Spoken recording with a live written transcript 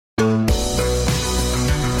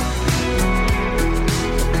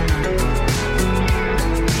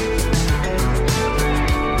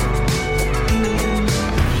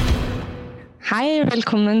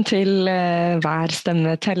velkommen til Hver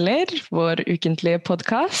stemme teller, vår ukentlige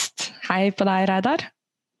podcast. Hei på deg, Reidar.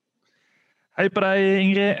 Hei på deg,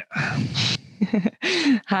 Ingrid.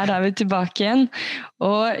 Her vi tilbake igjen,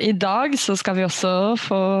 og i dag så skal vi også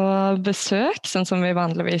få besøk, sånn som vi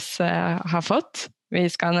vanligvis har fått. Vi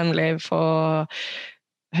skal nemlig få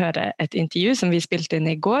høre et intervju som vi spilte inn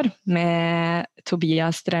i går med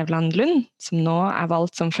Tobias Drevland Lund, som nå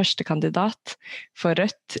valgt som første kandidat for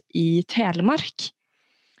Rødt i Telemark.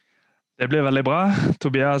 Det blir veldig bra.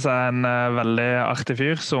 Tobias en veldig artig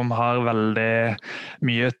fyr som har veldig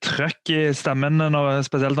mye trøkk i stemmen,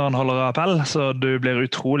 spesielt når han holder appell, så du blir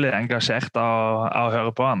utrolig engasjert av å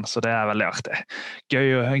høre på han, så det veldig artig.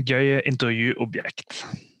 Gøy intervjuobjekt.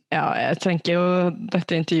 Ja, jeg tenker jo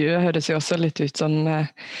dette intervjuet høres jo også litt ut som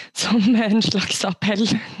en slags appell.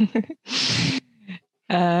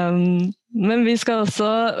 Men vi skal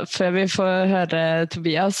også, før vi får høre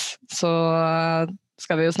Tobias, så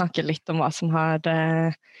skal vi jo snakke litt om hva som har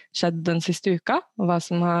skjedd den siste uka, og hva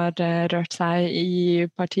som har rørt seg i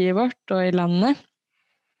partiet vårt og i landet.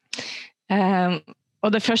 Og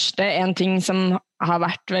det første, en ting som har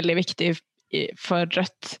vært veldig viktig for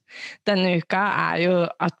Rødt denne uka jo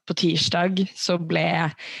at på tirsdag så ble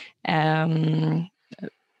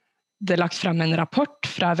det lagt frem en rapport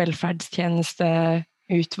fra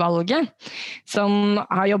velferdstjenesteutvalget som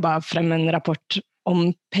har jobbet frem en rapport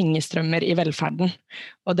om pengestrømmer i velferden.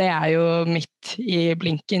 Og det jo midt i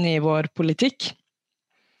blinken i vår politikk.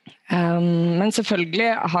 Men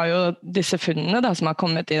selvfølgelig har jo disse funnene som har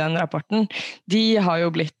kommet i den rapporten, de har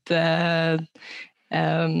jo blitt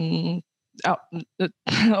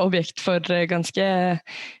objekt for ganske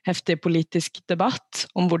heftig politisk debatt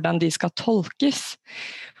om hvordan de skal tolkes.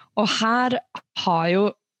 Og her har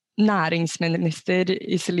jo næringsminister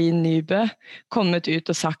Iselin Nybø kommet ut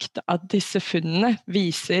og sagt at disse funnene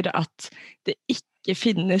viser at det ikke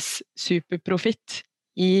finnes superprofitt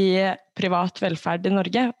i privat velferd i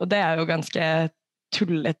Norge, og det jo ganske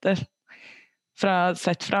tullete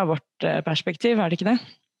sett fra vårt perspektiv, det ikke det?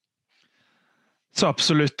 Så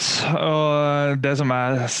absolutt, og det som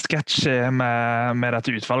sketchy med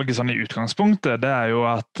dette utvalget sånn i utgangspunktet, det jo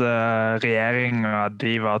at regjeringen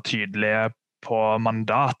de var tydelige på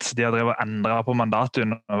mandat. De har drevet og endret på mandatet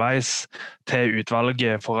underveis til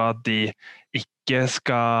utvalget for at de ikke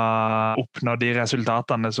skal oppnå de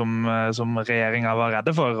resultatene som regjeringen var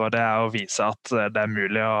redde for, og det å vise at det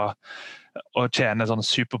mulig å tjene sånn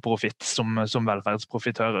superprofitt som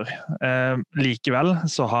velferdsprofitører. Likevel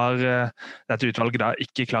så har dette utvalget da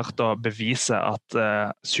ikke klart å bevise at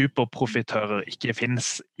superprofitører ikke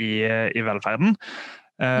finnes i velferden.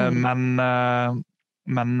 Men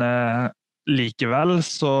likevel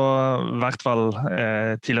så, i hvert fall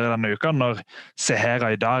tidligere denne uka, når Seher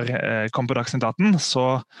Aydar kom på Dagsnytt 18,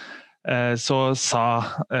 så sa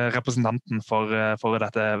representanten for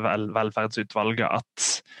dette velferdsutvalget at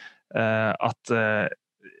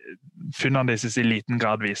funnene deres i liten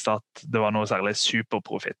grad viste at det var noe særlig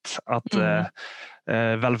superprofitt. At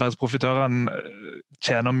velferdsprofitørene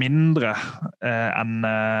tjener mindre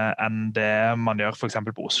enn det man gjør for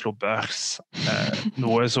eksempel på Oslo Børs.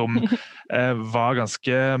 Noe som var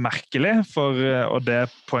ganske merkelig, og det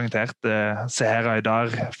poengterte Seher Aydar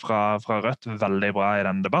fra Rødt veldig bra i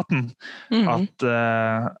den debatten. At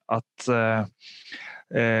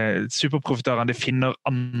superprofitørene de finner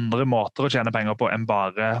andre måter å tjene penger på enn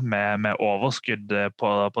bare med overskudd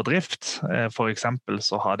på drift. For eksempel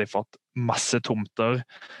så har de fått masse tomter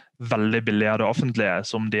veldig billig av det offentlige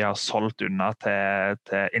som de har solgt unna til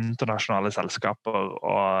internasjonale selskaper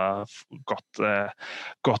og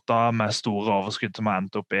gått av med store overskudd som har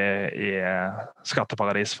endt opp i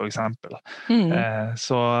skatteparadis for eksempel.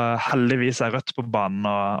 Så heldigvis Rødt på banen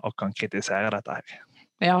og kan kritisere dette her.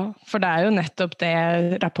 Ja, for det jo nettopp det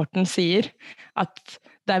rapporten sier, at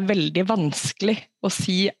det veldig vanskelig å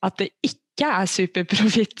si at det ikke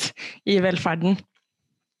superprofitt i velferden.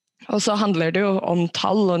 Og så handler det jo om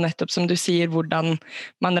tall, og nettopp som du sier, hvordan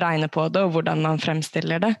man regner på det, og hvordan man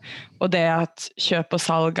fremstiller det. Og det at kjøp og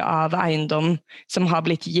salg av eiendom som har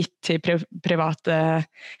blitt gitt til private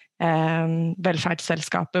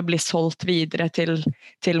velferdsselskaper blir solgt videre til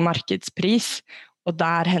markedspris, og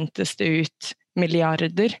der hentes det ut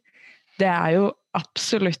milliarder. Det jo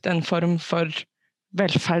absolutt en form for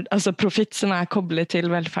velferd, altså profitt som koblet til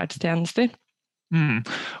velferdstjenester.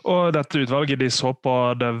 Og dette utvalget de så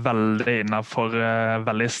på det veldig innenfor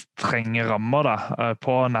veldig strenge rammer da,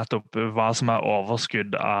 på nettopp hva som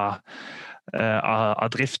overskudd av av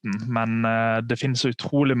driften. Men det finnes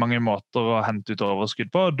utrolig mange måter å hente ut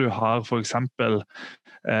overskudd på. Du har for eksempel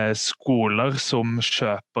skoler som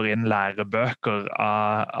kjøper inn lærebøker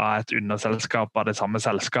av et underselskap av det samme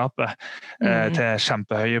selskapet til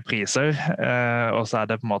kjempehøye priser. Og så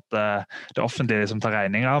det på en måte det offentlige som tar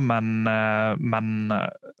regninga, men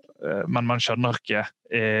man skjønner ikke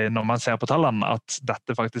når man ser på tallene at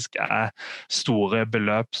dette faktisk store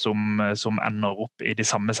beløp som ender opp i de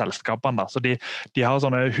samme selskapene. Da. Så de har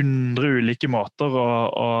sånne 100 ulike måter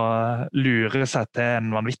å lure seg til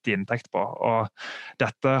en vanvittig inntekt på. Og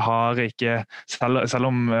dette har ikke, selv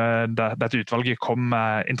om dette utvalget kom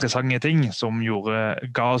med interessante ting som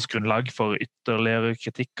ga oss grunnlag for ytterligere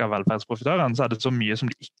kritikk av velferdsprofitørene, så det så mye som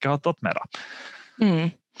de ikke har tatt med. Da.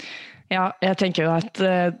 Ja, jeg tenker jo at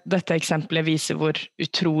dette eksempelet viser hvor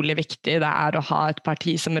utrolig viktig det å ha et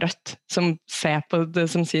parti som Rødt, som ser på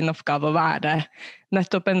det som sin oppgave å være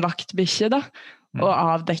nettopp en vaktbikkje, da, og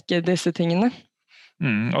avdekke disse tingene.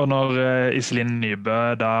 Og når Iselin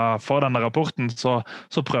Nybø da får denne rapporten, så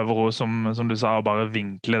prøver hun, som du sa, å bare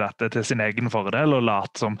vinkle dette til sin egen fordel, og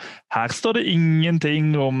late som her står det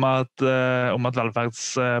ingenting om at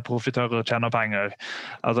velferdsprofitører tjener penger.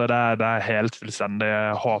 Altså det helt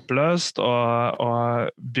fullstendig håpløst, og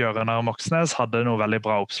Bjørnar Moxnes hadde noe veldig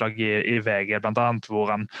bra oppslag i VG, blant annet, hvor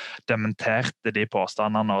han dementerte de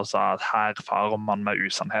påstandene og sa at her farer man med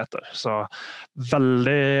usannheter. Så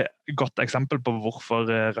veldig godt eksempel på hvorfor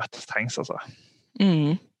Rødt trengs, altså.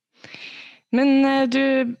 Men du,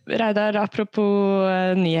 Reidar, apropos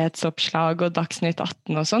nyhetsoppslag og Dagsnytt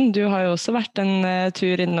 18 og sånn, du har jo også vært en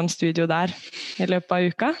tur innom studio der i løpet av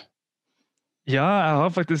uka? Ja, jeg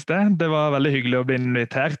har faktisk det. Det var veldig hyggelig å bli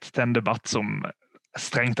invitert til en debatt som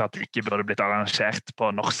strengt tatt ikke burde blitt arrangert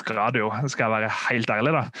på norsk radio, skal jeg være helt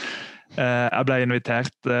ærlig da. Jeg ble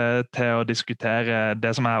invitert til å diskutere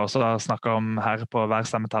det som jeg også har snakket om her på Hver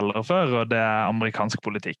stemme teller før, og det amerikansk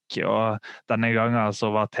politikk. Og denne gangen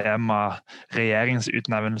så var tema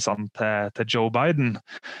regjeringsutnevnelsene til Joe Biden,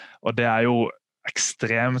 og det jo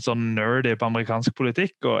ekstremt sånn nerdy på amerikansk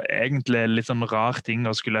politikk, og egentlig litt sånn rar ting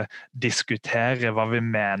å skulle diskutere hva vi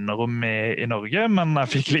mener om i Norge, men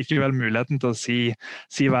jeg fikk likevel muligheten til å si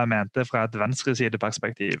hva jeg mente fra et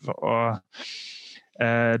venstresideperspektiv. Og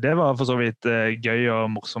det var for så vidt gøy og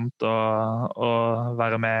morsomt å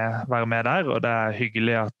være med der, og det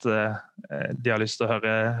hyggelig at de har lyst til å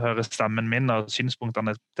høre stemmen min og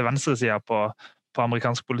synspunktene til venstresiden på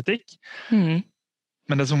amerikansk politikk.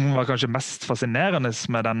 Men det som var kanskje mest fascinerende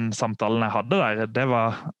med den samtalen jeg hadde der, det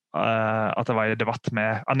var at jeg var i debatt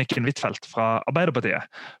med Anniken Huitfeldt fra Arbeiderpartiet,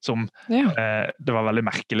 som det var veldig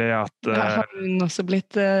merkelig at har hun også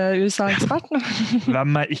blitt USA-ekspert nå?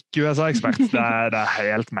 Hvem ikke USA-ekspert? Det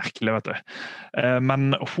helt merkelig, vet du.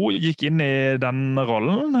 Men hun gikk inn i den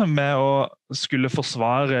rollen med å skulle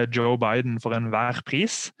forsvare Joe Biden for enhver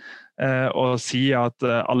pris, og si at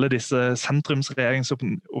alle disse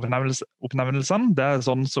sentrumsregjeringsoppnevnelsene, det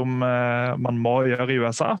sånn som man må gjøre i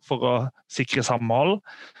USA for å sikre samhold.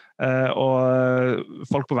 Og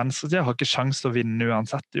folk på venstresiden har ikke sjans til å vinne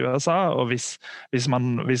uansett i USA, og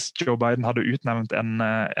hvis Joe Biden hadde utnevnt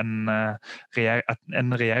en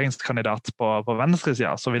regjeringskandidat på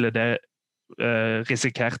venstresiden, så ville det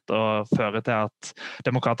risikert å føre til at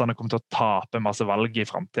demokraterne kom til å tape masse valg i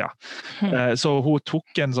fremtiden. Så hun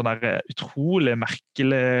tok en sånn der utrolig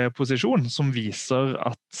merkelig posisjon som viser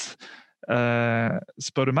at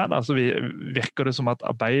spør du meg da, så virker det som at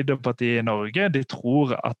Arbeiderpartiet i Norge, de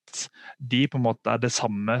tror at de på en måte det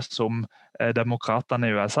samme som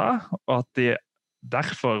demokratene i USA, og at de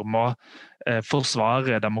derfor må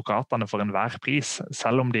forsvare demokratene for enhver pris,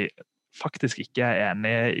 selv om de faktisk ikke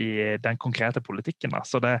enige i den konkrete politikken. Da.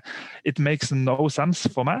 Så it makes no sense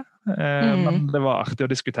for meg, men det var artig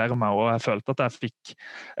å diskutere med, og jeg følte at jeg fikk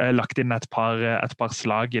lagt inn et par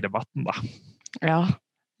slag i debatten. Da. Ja,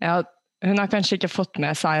 hun har kanskje ikke fått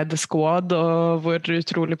med seg The Squad og hvor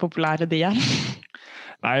utrolig populære de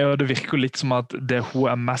Nei, og det virker litt som at det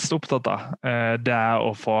hun mest opptatt av, det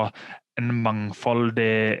å få en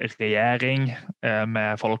mangfoldig regjering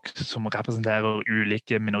med folk som representerer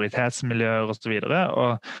ulike minoritetsmiljøer og så videre.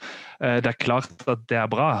 Og det klart at det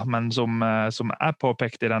bra, men som jeg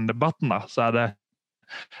påpekte i den debatten, da, så det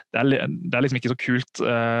liksom ikke så kult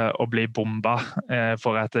å bli bomba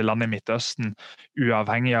for et land i Midtøsten,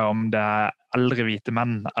 uavhengig av om det eldre hvite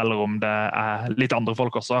menn, eller om det litt andre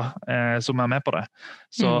folk også som med på det.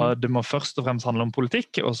 Så det må først og fremst handle om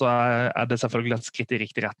politikk, og så det selvfølgelig et skritt i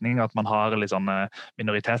riktig retning at man har litt sånn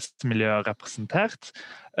minoritetsmiljø representert,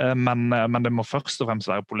 men det må først og fremst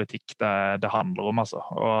være politikk det handler om. Altså.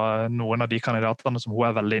 Og noen av de kandidatene som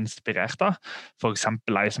hun veldig inspirert av, for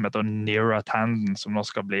eksempel en som heter Neera Tanden, som nå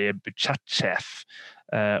skal bli budsjettsjef.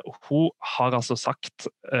 Hun har altså sagt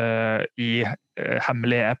i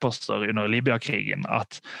hemmelige e-poster under Libya-krigen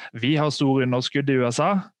at vi har store underskudd i USA,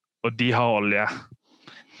 og de har olje.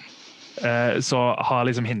 Så har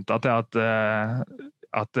liksom hintet til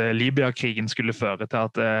at Libya-krigen skulle føre til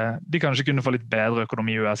at de kanskje kunne få litt bedre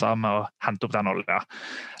økonomi i USA med å hente opp den olja.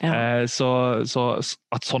 Ja. Så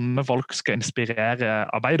at sånne folk skal inspirere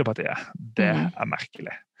Arbeiderpartiet, det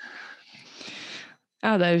merkelig.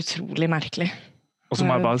 Ja, det utrolig merkelig. Og så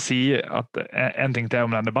må jeg bare si at en ting til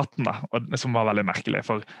om den debatten, da, som var veldig merkelig,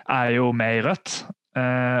 for jeg jo med i Rødt,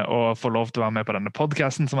 og får lov til å være med på denne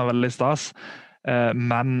podcasten, som veldig stas,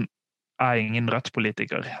 men jeg ingen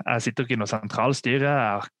Rødt-politiker. Jeg sitter ikke i noe sentralstyre,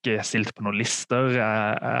 jeg har ikke stilt på noen lister,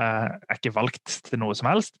 jeg ikke valgt til noe som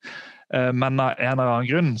helst. Men av en eller annen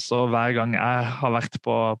grunn, så hver gang jeg har vært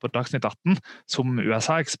på Dagsnytt 18 som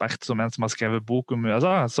USA-ekspert, som en som har skrevet bok om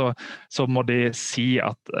USA, så må de si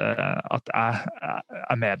at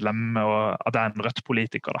jeg medlem, og at jeg en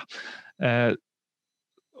Rødt-politiker. Da.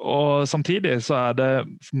 Og samtidig så det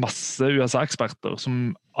masse USA-eksperter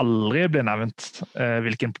som aldri blir nevnt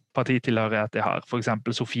hvilken partitilhørighet de har. For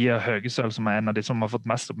eksempel Sofie Høgesøl, som en av de som har fått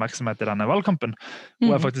mest oppmerksomhet i denne valgkampen.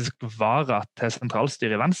 Hun faktisk vara til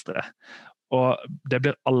sentralstyret i Venstre. Og det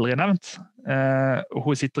blir aldri nevnt.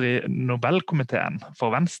 Hun sitter i Nobelkomiteen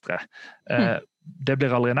for Venstre. Det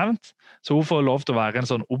blir aldri nevnt. Så hun får lov til å være en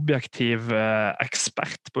sånn objektiv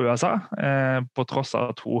ekspert på USA, på tross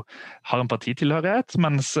av at hun har en partitilhørighet,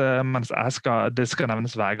 mens det skal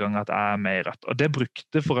nevnes hver gang at jeg med i Rødt. Og det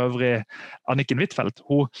brukte for øvrig Anniken Huitfeldt.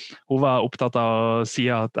 Hun var opptatt av å si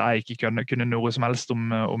at jeg ikke kunne noe som helst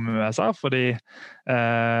om USA, fordi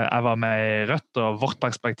jeg var med i Rødt, og vårt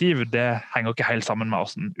perspektiv det henger ikke helt sammen med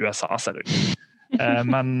hvordan USA ser ut.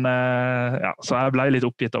 Men så jeg ble litt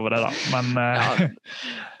oppgitt over det da. Men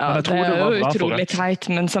jeg tror det var bra for Rødt. Det jo utrolig teit,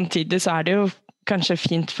 men samtidig så det jo kanskje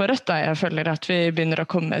fint for Rødt da. Jeg føler at vi begynner å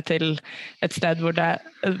komme til et sted hvor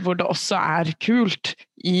det også kult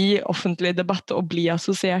i offentlig debatt å bli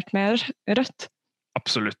assosiert med Rødt.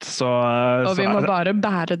 Absolutt. Og vi må bare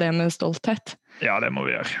bære det med stolthet. Ja, det må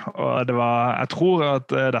vi gjøre. Og jeg tror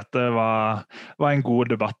at dette var en god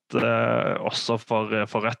debatt også for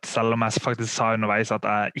Rødt, selv om jeg faktisk sa underveis at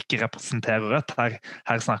jeg ikke representerer Rødt.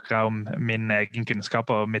 Her snakker jeg om min egen kunnskap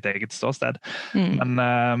og mitt eget ståsted.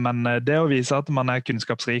 Men det å vise at man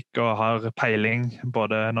kunnskapsrik og har peiling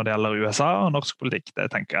både når det gjelder USA og norsk politikk, det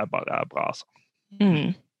tenker jeg bare bra. Altså.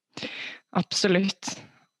 Absolutt.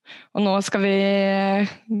 Og nå skal vi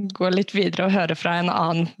gå litt videre og høre fra en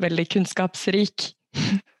annen veldig kunnskapsrik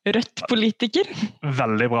Rødt-politiker.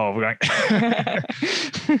 Veldig bra overgang.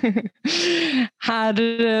 Her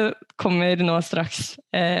kommer nå straks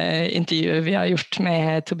intervjuet vi har gjort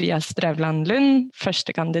med Tobias Drevland Lund,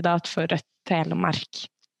 første kandidat for Rødt Telemark.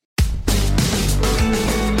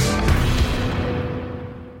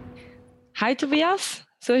 Hei Tobias,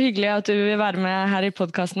 så hyggelig at du vil være med her i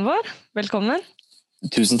podcasten vår. Velkommen.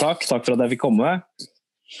 Tusen takk for at jeg fikk komme.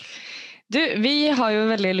 Du, vi har jo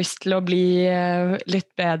veldig lyst til å bli litt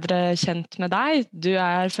bedre kjent med deg. Du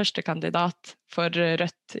første kandidat for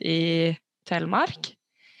Rødt i Telemark.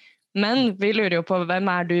 Men vi lurer jo på hvem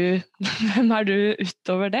du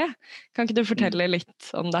utover det? Kan ikke du fortelle litt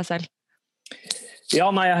om deg selv? Ja,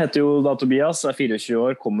 jeg heter jo da Tobias, jeg 24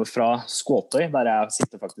 år, kommer fra Skåtøy, der jeg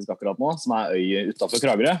sitter faktisk akkurat nå, som øy utenfor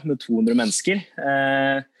Kragerø, med 200 mennesker.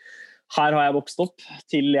 Her har jeg vokst opp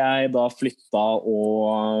til jeg da flyttet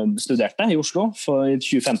og studerte i Oslo for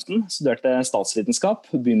 2015. Studerte statsvitenskap,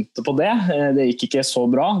 begynte på det. Det gikk ikke så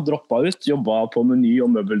bra, droppet ut, jobbet på Meny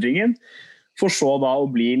og Møbeldringen. For så da å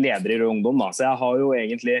bli leder i Rød Ungdom. Da. Så jeg har jo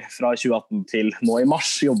egentlig fra 2018 til nå i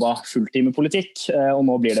mars jobbet fulltid med politikk. Og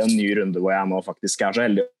nå blir det en ny runde hvor jeg nå faktisk så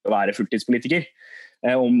heldig å være fulltidspolitiker.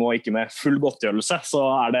 Om nå ikke med full godtgjørelse, så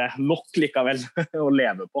det nok likevel å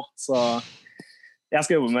leve på. Så jeg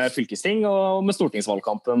skal jobbe med fylkesting og med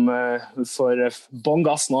stortingsvalgkampen for bånn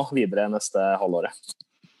gass nå videre neste halvåret.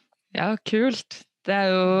 Ja, kult. Det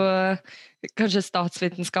jo kanskje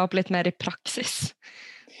statsvitenskap litt mer i praksis.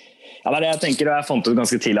 Ja, det det jeg tenker, og jeg fant ut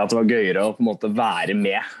ganske tidlig at det var gøyere å på en måte være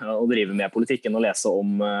med og drive med politikken og lese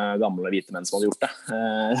om gamle hvite menn som hadde gjort det.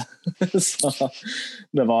 Så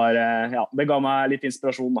det ga meg litt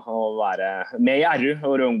inspirasjon å være med i RU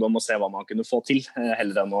og Rød Ungdom og se hva man kunne få til,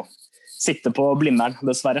 heller enn å sitte på Blindern,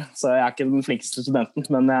 dessverre. Så jeg ikke den flinkeste studenten,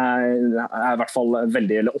 men jeg I hvert fall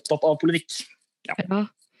veldig opptatt av politikk. Ja. Ja.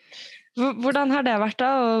 Hvordan har det vært da,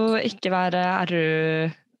 å ikke være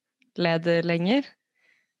RU-leder lenger?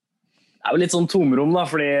 Det jo litt sånn tomrom da,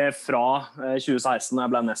 fordi fra 2016 når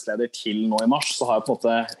jeg ble nestleder til nå I mars, så har jeg på en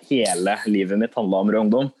måte hele livet mitt handlet om Rød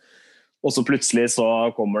Ungdom. Og så plutselig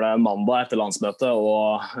så kommer det mandag etter landsmøtet,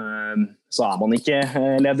 og så man ikke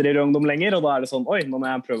leder I Rød Ungdom lenger, og da det sånn, oi, nå må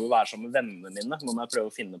jeg prøve å være sammen med vennene mine, nå må jeg prøve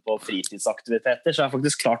å finne på fritidsaktiviteter, så jeg har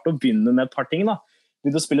faktisk klart å begynne med et par ting da.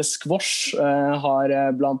 Begynt å spille squash,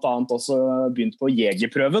 har blant annet også begynt på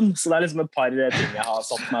jegerprøven, så det liksom et par ting jeg har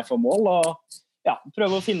satt meg for mål, og ja,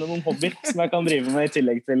 prøve å finne noen hobbyer som jeg kan drive med I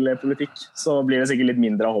tillegg til politikk. Så blir det sikkert litt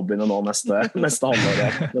mindre av hobbyene nå neste halvår.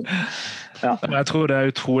 Ja. Jeg tror det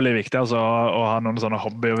utrolig viktig altså, å ha noen sånne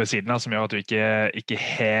hobbyer ved siden av som gjør at du ikke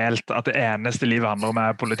helt, at det eneste livet handler om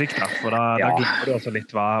politikk. Da. For da glemmer du også litt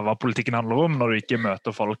hva politikken handler om når du ikke møter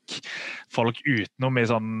folk utenom I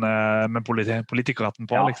sånn, med politikerhatten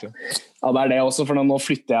på. Ja. Liksom. Ja, det det også, for nå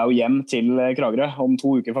flytter jeg jo hjem til Kragerø om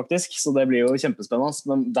 2 uker faktisk, så det blir jo kjempespennende.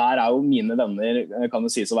 Men der jo mine venner, kan jo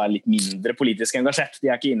sies å være litt mindre politisk engasjert. De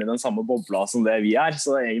ikke inne I den samme bobla som det vi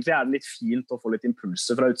så egentlig det litt fint å få litt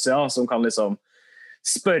impulser fra utsida, som kan liksom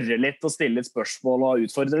spørre litt og stille litt spørsmål og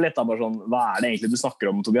utfordre litt. Da, bare sånn, hva det egentlig du snakker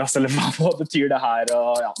om, Tobias? Eller hva betyr det her?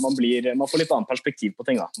 Og, ja, man får litt annet perspektiv på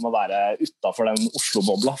ting. Da. Man må være utenfor den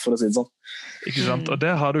Oslo-bobla, for å si det sånn. Ikke sant? Og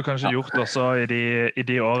det har du kanskje gjort også I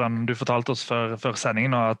de årene. Du fortalte oss før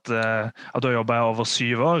sendingen at du har jobbet over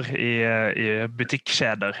 7 år I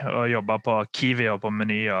butikkjeder og jobbet på Kiwi og på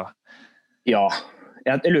Meny. Ja,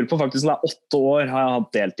 jeg lurer på faktisk når 8 år har jeg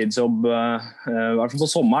hatt deltidsjobb, I hvert fall på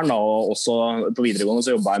sommeren da, og også på videregående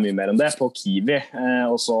så jobbet jeg mye mer enn det på Kiwi,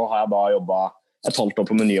 og så har jeg da jobbet et halvt år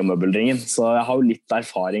på Meny og Møbeldringen, så jeg har jo litt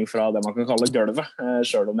erfaring fra det man kan kalle gulvet,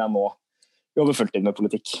 selv om jeg nå jobber fulltid med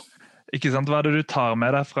politikk. Ikke sant? Hva det du tar med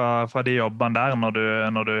deg fra de jobbene der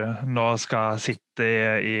når du nå skal sitte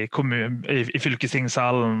I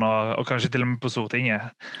fylkestingssalen og kanskje til og med på Stortinget?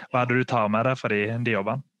 Hva det du tar med deg fra de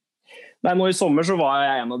jobbene? Nei, nå I sommer så var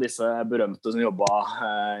jeg en av disse berømte som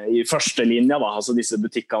jobbet I første linja, da. Altså disse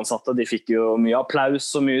butikkansatte, de fikk jo mye applaus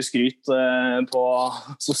og mye skryt på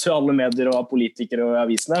sosiale medier og av politikere og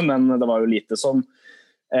avisene, men det var jo lite som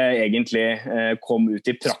egentlig kom ut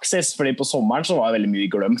I praksis, fordi på sommeren så var veldig mye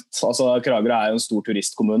glemt. Altså Kragerø jo en stor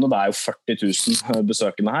turistkommune, og det jo 40 000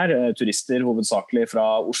 besøkende her, turister hovedsakelig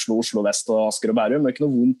fra Oslo, Oslo Vest og Asker og Bærum, det ikke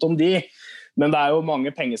noe vondt om de. Men det jo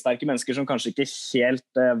mange pengesterke mennesker som kanskje ikke helt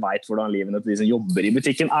vet hvordan livene til de som jobber I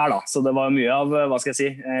butikken da. Så det var mye av, hva skal jeg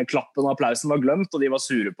si, klappen og applausen var glemt, og de var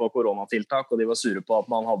sure på koronatiltak, og de var sure på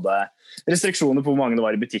at man hadde restriksjoner på hvor mange det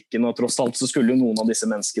var I butikken, og tross alt så skulle jo noen av disse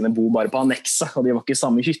menneskene bo bare på annekset, og de var ikke I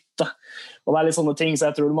samme hytte. Og det litt sånne ting, så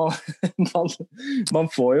jeg tror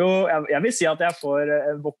man får jo, jeg vil si at jeg får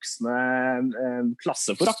voksne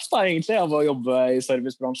klasseforakt da, egentlig, av å jobbe I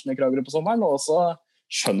servicebransjen I Kragerø på sommeren, og også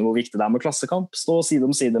skjønner hvor viktig det med klassekamp, stå side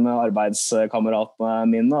om side med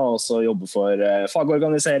arbeidskameratene mine, og så jobbe for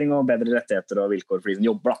fagorganisering og bedre rettigheter og vilkår for de som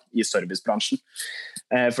jobber da, I servicebransjen.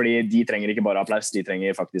 Fordi de trenger ikke bare applaus, de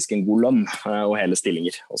trenger faktisk en god lønn og hele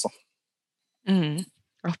stillinger også.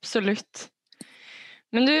 Absolutt.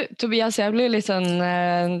 Men du, Tobias, jeg blir litt sånn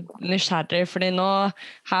nysgjerrig, fordi nå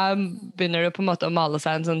her begynner du på en måte å male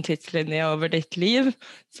seg en sånn tidslinje over ditt liv,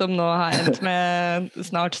 som nå har endt med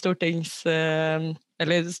snart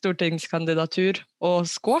stortingskandidatur og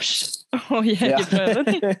squash og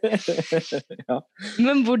jegerprøven. Ja.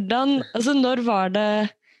 Men hvordan, altså når var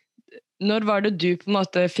det du på en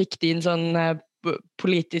måte fikk din sånn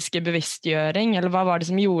politiske bevisstgjøring, eller hva var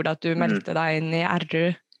det som gjorde at du meldte deg inn I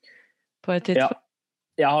RU på et tidspunkt? Ja.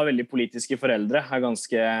 Jeg har veldig politiske foreldre,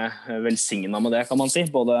 ganske velsignet med det, kan man si.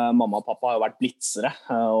 Både mamma og pappa har jo vært blitzere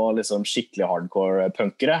og liksom skikkelig hardcore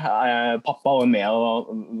punkere. Pappa var med å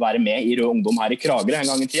være med I Rød Ungdom her I Kragerø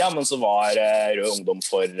en gang I tida, men så var Rød Ungdom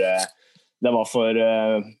det var for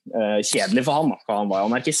kjedelig for han, for han var jo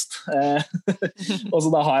anarkist. Og så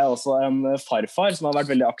da har jeg også en farfar som har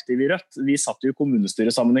vært veldig aktiv I Rødt. Vi satt jo I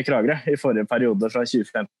kommunestyret sammen I Kragerø I forrige periode fra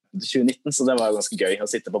 2015 til 2019, så det var jo ganske gøy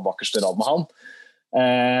å sitte på bakerste rad med han.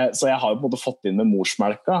 Så jeg har jo på en måte fått inn med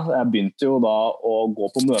morsmelka. Jeg begynte jo da å gå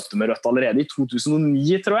på møte med Rødt allerede I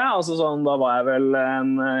 2009, tror jeg. Altså sånn, da var jeg vel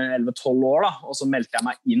 11-12 år da, og så meldte jeg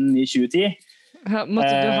meg inn I 2010.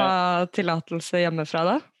 Måtte du ha tillatelse hjemmefra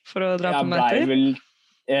da, for å dra på møter?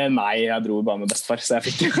 Nei, jeg dro bare med bestefar, så jeg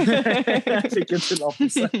fikk en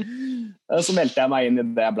tillatelse. Så meldte jeg meg inn I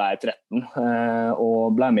det jeg ble 13,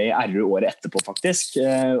 og ble med I RU året etterpå faktisk,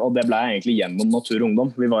 og det ble jeg egentlig gjennom Natur og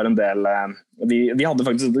Ungdom. Vi var en del, vi hadde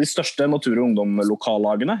faktisk de største Natur og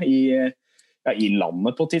Ungdom-lokallagene I i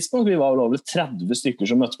landet på et tidspunkt. Vi var vel over 30 stykker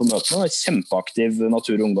som møtte på møtene, et kjempeaktiv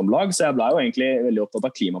natur- og ungdomlag, så jeg ble jo egentlig veldig opptatt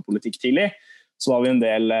av klimapolitikk tidlig. Så var vi en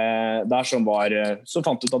del der så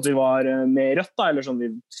fant ut at vi var med i Rødt, da, eller sånn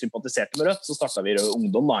vi sympatiserte med Rødt, så startet vi Rød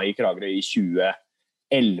Ungdom da, i Kragerø i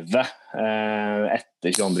 2011, etter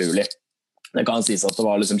 22. juli. Det kan sies at det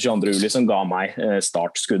var liksom 22. juli som ga meg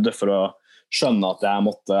startskuddet for å skjønne at jeg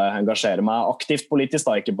måtte engasjere meg aktivt politisk,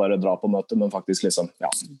 da, ikke bare dra på møte, men faktisk liksom,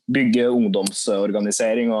 bygge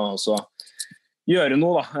ungdomsorganisering og så gjøre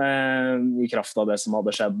noe da, i kraft av det som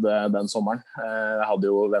hadde skjedd den sommeren. Jeg hadde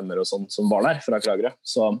jo venner og sånn som var der fra Kragerø,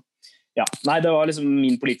 så det var liksom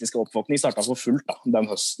min politiske oppvåkning startet for fullt da,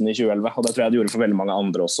 den høsten i 2011, og det tror jeg det gjorde for veldig mange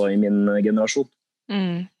andre også i min generasjon.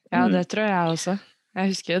 Ja, det tror jeg også.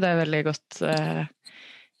 Jeg husker jo det veldig godt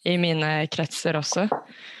i mine kretser også.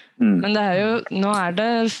 Men det jo, nå det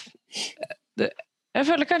jeg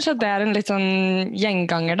føler kanskje at det en litt sånn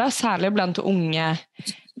gjenganger da, særlig blant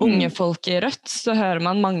unge folk i Rødt, så hører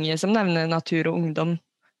man mange som nevner natur og ungdom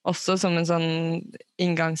også som en sånn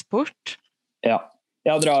inngangsport. Ja,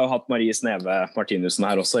 dere har jo hatt Marie Sneve Martinussen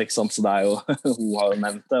her også, ikke sant? Så det jo, hun har jo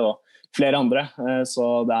nevnt det, og flere andre,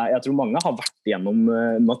 så jeg tror mange har vært gjennom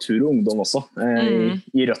natur og ungdom også,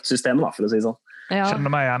 i Rødt-systemet da, for å si sånn. Jeg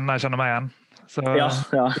kjenner meg igjen. Så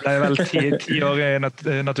det vel 10 år i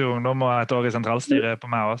natur og ungdom og et år i sentralstyret på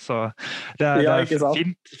meg også, så det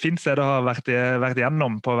fint sted å ha vært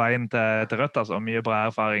gjennom på veien til Rødt, altså, mye bra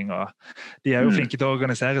erfaring, og de jo flinke til å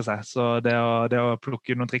organisere seg, så det å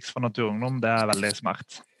plukke noen triks fra natur og ungdom, det veldig smart.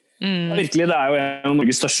 Virkelig, det jo en av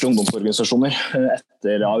Norges største ungdomsorganisasjoner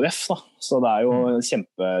etter AUF da. Så det jo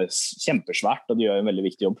kjempesvært, og de gjør en veldig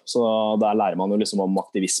viktig jobb. Så der lærer man jo liksom om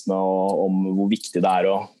aktivisme og om hvor viktig det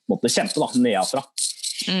å måtte kjempe da, nedfra.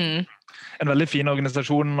 En veldig fin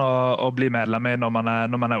organisasjon å bli medlem i når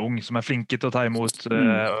man ung, som flinke til å ta imot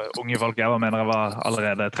unge folk. Jeg mener jeg var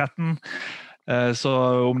allerede 13. Så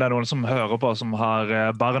om det noen som hører på som har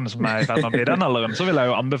barn som i ferd med å bli den alderen, så vil jeg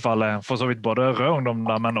jo anbefale for så vidt både Rød Ungdom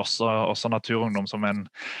da, men også Naturungdom som en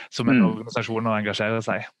organisasjon å engasjere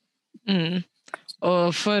seg.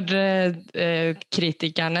 Og for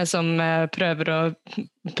kritikerne som prøver å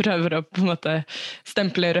på en måte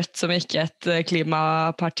stemple Rødt som ikke et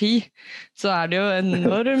klimaparti, så det jo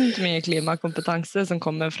enormt mye klimakompetanse som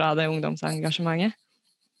kommer fra det ungdomsengasjementet.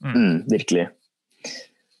 Virkelig.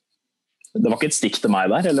 Det var ikke et stikk til meg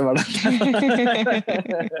der, eller var det?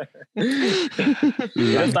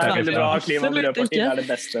 Det veldig bra. Klima- og miljøpartiet det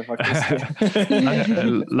beste, faktisk.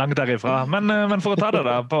 Langt derifra. Men for å ta det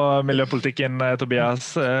da, på miljøpolitikken,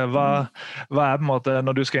 Tobias, hva på en måte,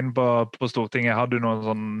 når du skal inn på Stortinget, har du noen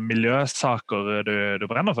sånn miljøsaker du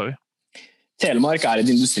brenner for? Telemark et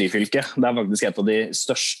industrifylke. Det faktisk et av de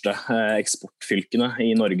største eksportfylkene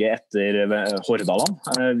i Norge etter Hordaland.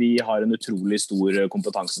 Vi har en utrolig stor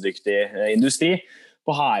kompetansedyktig industri.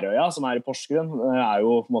 På Herøya, som i Porsgrunn,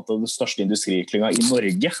 jo på en måte det største industriklynga i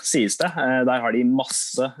Norge, sies det. Der har de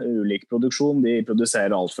masse ulik produksjon. De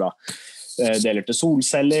produserer alt fra deler til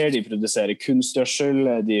solceller, de produserer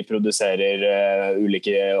kunstgjødsel, de produserer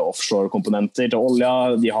ulike offshore-komponenter til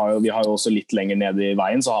olja. Vi har jo også litt lenger ned i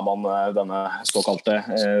veien, så har man denne såkalte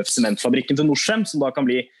sementfabrikken til Norcem, som da kan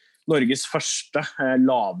bli Norges første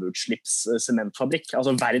lavutslipps-sementfabrikk,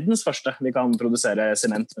 altså verdens første. Vi kan produsere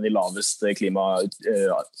sement med de laveste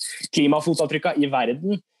klimafotavtrykka i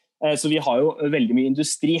verden. Så vi har jo veldig mye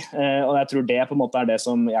industri, og jeg tror det på en måte det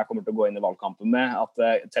som jeg kommer til å gå inn i valgkampen med, at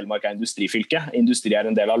Telemark industrifylke. Industri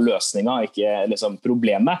en del av løsningen, ikke liksom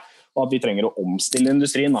problemet, og at vi trenger å omstille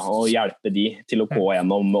industrien da, og hjelpe de til å gå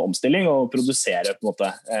gjennom omstilling og produsere på en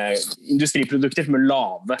måte, industriprodukter med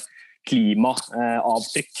lave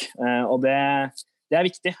klimaavtrykk, og det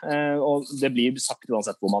viktig, og det blir sagt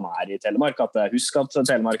uansett hvor man i Telemark, at husk at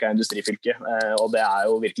Telemark industrifylke, og det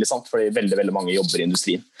jo virkelig sant, fordi veldig, veldig mange jobber i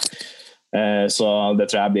industrien. Så det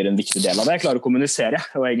tror jeg blir en viktig del av det. Jeg klarer å kommunisere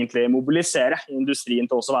og egentlig mobilisere industrien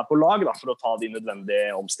til også å være på lag da, for å ta de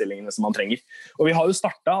nødvendige omstillingene som man trenger. Og vi har jo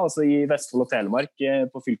startet, altså i Vestfold og Telemark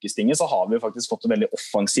på fylkestinget, så har vi faktisk fått et veldig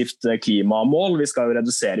offensivt klimamål. Vi skal jo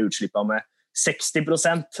redusere utslippene med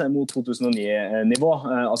 60% mot 2009-nivå,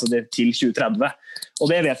 altså det til 2030. Og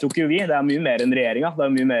det vet jo ikke vi, det mye mer enn regjeringen, det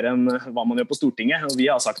mye mer enn hva man gjør på Stortinget. Og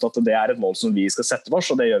vi har sagt at det et mål som vi skal sette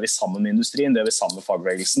oss, og det gjør vi sammen med industrien, det gjør vi sammen med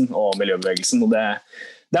fagbevegelsen og miljøbevegelsen. Og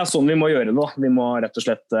det sånn vi må gjøre det. Vi må rett og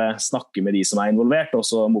slett snakke med de som involvert, og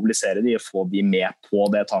så mobilisere de og få de med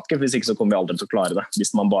på det taket. Hvis ikke så kommer vi aldri til å klare det,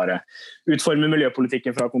 hvis man bare utformer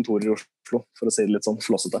miljøpolitikken fra kontorer i Oslo, for å si det litt sånn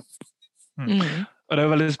flåsete. Og det er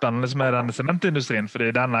jo veldig spennende med denne sementindustrien,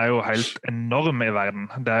 fordi den er jo helt enorm i verden.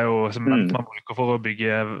 Det er jo sement man bruker for å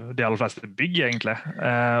bygge de aller fleste bygg, egentlig.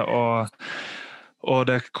 Og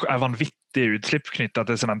det er vanvittig utslipp knyttet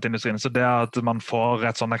til sementindustrien. Så det at man får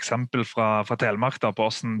et sånt eksempel fra Telemark da, på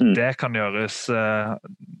hvordan det kan gjøres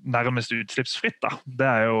nærmest utslippsfritt, da. Det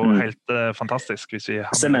er jo helt fantastisk hvis vi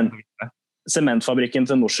har Sementfabrikken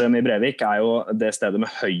til Norcem i Brevik er jo det stedet med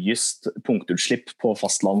høyest punktutslipp på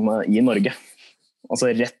fastlandet i Norge. Altså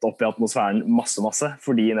rett opp i atmosfæren masse,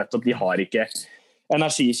 fordi nettopp de har ikke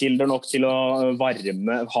energikilder nok til å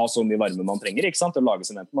ha så mye varme man trenger, ikke sant? Å lage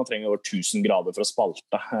sementen. Man trenger over 1000 grader for å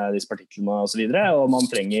spalte disse partiklene og så videre, og man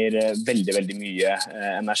trenger veldig, veldig mye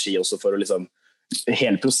energi også for å liksom,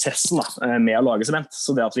 hele prosessen da, med å lage sement. Så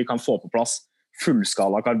det at vi kan få på plass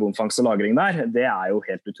fullskala karbonfangst og lagring der, det er jo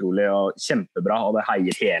helt utrolig og kjempebra, og det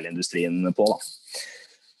heier hele industrien på da.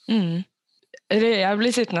 Jeg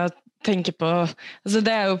blir sittende og tenke på, altså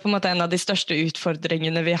det er jo på en måte en av de største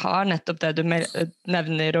utfordringene vi har, nettopp det du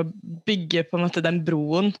nevner, å bygge på en måte den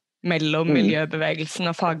broen mellom miljøbevegelsen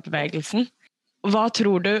og fagbevegelsen. Hva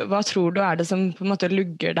tror du er det som på en måte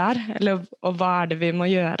lugger der, og hva er det vi må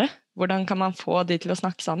gjøre? Hvordan kan man få de til å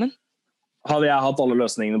snakke sammen? Hadde jeg hatt alle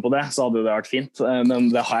løsningene på det, så hadde det vært fint, men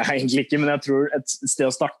det har jeg egentlig ikke. Men jeg tror et sted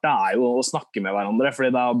å starte er jo å snakke med hverandre, fordi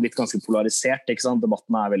det har blitt ganske polarisert, ikke sant?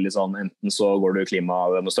 Debatten er veldig sånn, enten så går du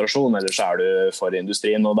klimademonstrasjon, eller så er du for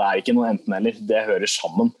industrien, og det er ikke noe enten eller, det hører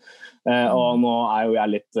sammen. Og nå er jo jeg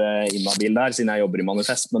litt inhabil der, siden jeg jobber i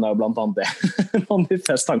Manifest, men det er jo blant annet det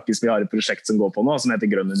Manifest Tankes vi har et prosjekt som går på nå, som heter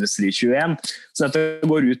Grønn Industri 21. Så dette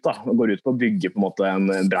går ut på å bygge på en måte en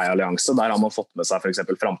brei allianse. Der har man fått med seg for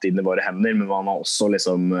eksempel Fremtiden i våre hender, men man har også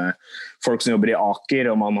liksom folk som jobber i Aker,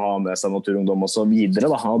 og man har med seg Naturungdom og så videre.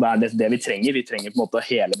 Da. Og det er det vi trenger. Vi trenger på en måte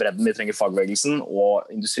hele bredden. Vi trenger fagbevegelsen og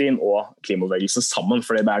industrien og klimabevegelsen sammen,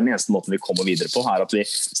 for det er den eneste måten vi kommer videre på, er at vi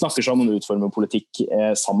snakker sammen og utformer politikk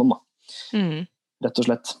sammen. Da. Rett og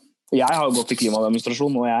slett. Jeg har gått til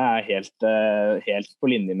klimademonstrasjon, og jeg er helt på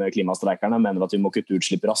linje med klimastreikerne. Jeg mener at vi må kutte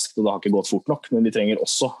utslipp raskt, og det har ikke gått fort nok, men vi trenger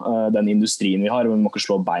også den industrien vi har, og vi må ikke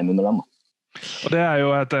slå bein under den. Og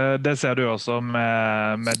det ser du også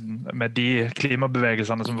med de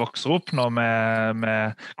klimabevegelsene som vokser opp nå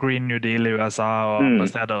med Green New Deal i USA og andre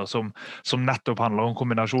steder som nettopp handler om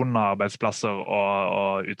kombinasjonen av arbeidsplasser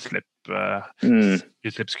og utslippskutt.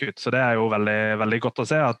 Så det er jo veldig, veldig godt å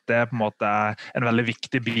se at det på en måte er en veldig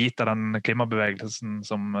viktig bit av den klimabevegelsen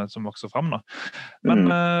som vokser frem nå. Men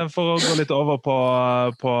for å gå litt over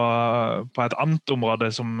på et annet område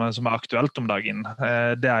som er aktuelt om dagen,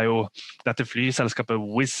 det er jo dette flyselskapet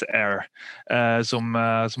Wizz Air, som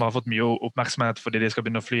har fått mye oppmerksomhet fordi de skal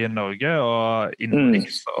begynne å fly i Norge og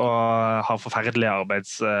innenriks og har forferdelige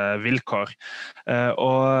arbeidsvilkår.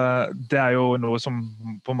 Og det er jo noe som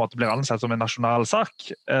på en måte blir ansett som en nasjonal sak,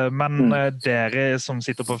 men dere som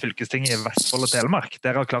sitter på fylkestinget i Vestfold og Telemark,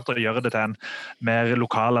 dere har klart å gjøre det til en mer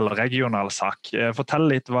lokal eller regional sak. Fortell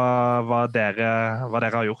litt hva dere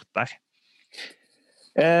har gjort der.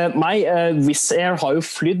 Wizz Air har jo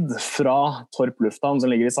flydd fra Torp lufthavn som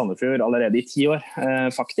ligger i Sandefjord allerede i 10 år,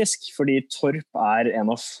 faktisk, fordi Torp er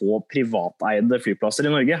en av få privateide flyplasser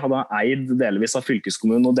i Norge. Han er eid delvis av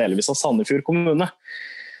fylkeskommunen og delvis av Sandefjord kommune.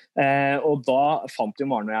 Og da fant jo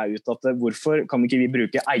Maren og jeg ut at hvorfor kan ikke vi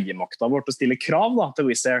bruke eiermakta vårt og stille krav til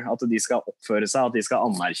Wizz Air, at de skal oppføre seg, at de skal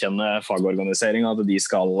anerkjenne fagorganisering, at de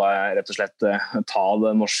skal rett og slett ta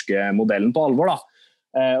den norske modellen på alvor da.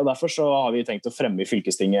 Og derfor så har vi tenkt å fremme i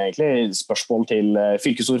fylkestinget egentlig spørsmål til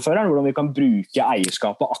fylkesordføreren, hvordan vi kan bruke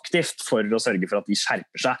eierskapet aktivt for å sørge for at de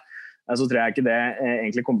skjerper seg. Så tror jeg ikke det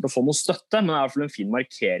egentlig kommer til å få noe støtte, men det er i hvert fall en fin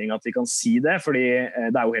markering at vi kan si det, fordi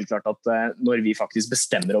det er jo helt klart at når vi faktisk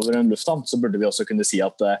bestemmer over en lufthavn, så burde vi også kunne si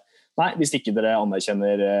at nei, hvis ikke dere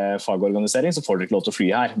anerkjenner fagorganisering, så får dere ikke lov til å fly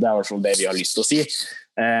her. Det er i hvert fall det vi har lyst til å si.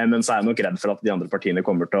 Men så er jeg nok redd for at de andre partiene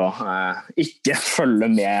kommer til å ikke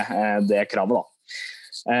følge med det kravet da.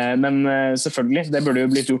 Men selvfølgelig, det burde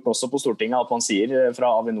jo blitt gjort også på Stortinget at man sier fra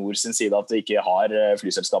Avinor sin side at de ikke har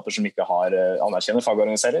flyselskaper som ikke har anerkjenner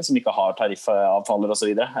fagorganisering, som ikke har tariffavtaler og så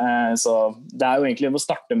videre. Så det er jo egentlig å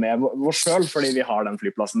starte med oss selv, fordi vi har den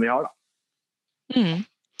flyplassen vi har da.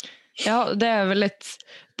 Ja, det er vel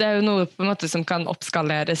det er jo noe på en måte som kan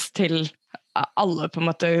oppskaleres til alle på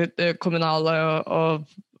en måte kommunale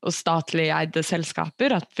og statlig eide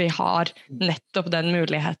selskaper, at vi har nettopp den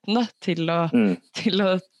muligheten da, til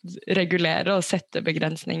å regulere og sette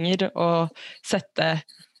begrensninger og sette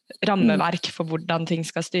rammeverk for hvordan ting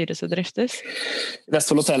skal styres og driftes. I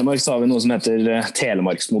Vestfold og Telemark så har vi noe som heter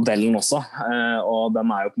Telemarksmodellen også, og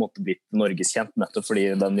den jo på en måte blitt norgeskjent nettopp fordi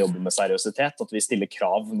den jobber med seriøsitet, at vi stiller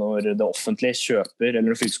krav når det offentlige kjøper, eller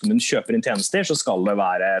når fylkeskommunen kjøper inn tjenester, så skal det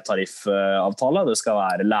være tariffavtale, det skal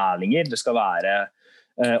være lærlinger, det skal være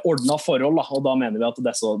ordnet forhold, da. Og da mener vi at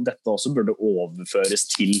dette også burde overføres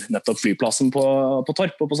til nettopp flyplassen på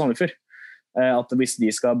Torp og på Sandefjord. At hvis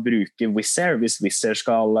de skal bruke Wizz Air, hvis Wizz Air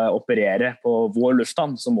skal operere på vår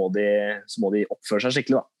lufthavn, så må de oppføre seg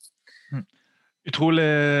skikkelig da.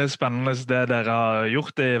 Utrolig spennende det dere har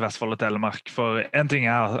gjort i Vestfold og Telemark. For en ting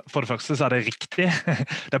for det første så det riktig,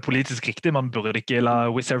 det politisk riktig, man burde ikke la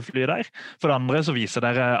Wizz Air fly der. For det andre så viser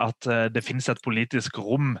dere at det finnes et politisk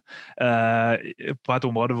rom på et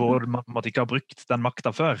område hvor man ikke har brukt den makten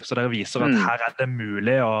før. Så dere viser at her det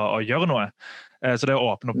mulig å gjøre noe. Så det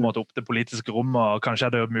åpner på en måte opp det politiske rom, og kanskje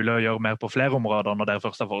det mulig å gjøre mer på flere områder når dere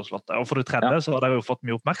først har foreslått det. Og for det tredje så har dere jo fått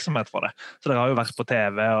mye oppmerksomhet for det. Så dere har jo vært på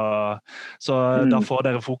TV, så da får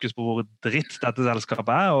dere fokus på hvor dritt dette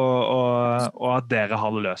selskapet og at dere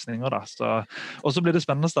har løsninger. Da. Og så blir det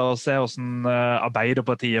spennende da, å se hvordan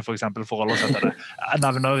Arbeiderpartiet for eksempel forholder seg til det.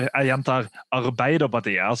 Jeg gjentar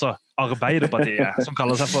Arbeiderpartiet, altså Arbeiderpartiet, som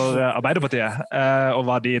kaller seg for Arbeiderpartiet, og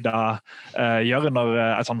hva de da gjør når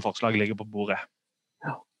et sånt forslag ligger på bordet.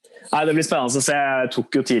 Nei, det blir spennende å se. Jeg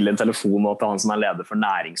tok jo tidlig en telefon til han som leder for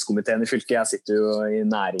næringskomiteen i fylket. Jeg sitter jo i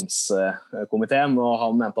næringskomiteen, og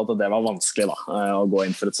han mente at det var vanskelig da, å gå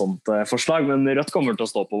inn for et sånt forslag. Men Rødt kommer til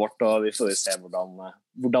å stå på vårt, og vi får se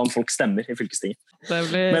hvordan folk stemmer i fylkestinget.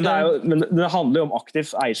 Men det handler jo om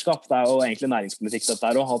aktivt eierskap. Det jo egentlig næringspolitikk dette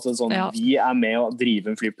her også. Sånn, vi med å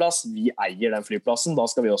drive en flyplass, vi eier den flyplassen, da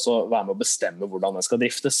skal vi også være med å bestemme hvordan den skal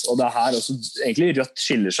driftes. Og det her også, egentlig Rødt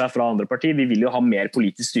skiller seg fra andre partier. Vi vil jo ha mer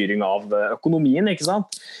politisk styring av økonomien, ikke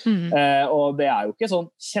sant? Og det jo ikke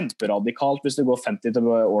sånn kjemperadikalt. Hvis du går 50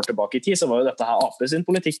 år tilbake i tid, så var jo dette her AP sin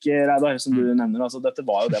politikk, Reidar, som du nevner. Altså, dette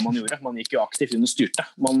var jo det man gjorde. Man gikk jo aktivt inn og styrte.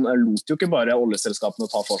 Man lot jo ikke bare oljeselskapene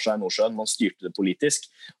ta for seg Nordsjøen, man styrte det politisk.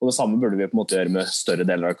 Og det samme burde vi på en måte gjøre med større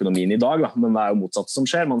deler av økonomien i dag, da. Men det jo motsatt som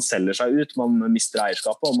skjer. Man selger seg ut, man mister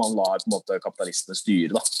eierskapet, og man lar på en måte kapitalistene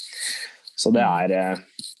styre, da. Så det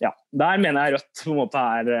der mener jeg Rødt på en måte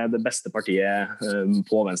det beste partiet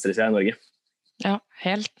på venstresiden i Norge. Ja,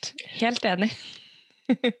 helt enig.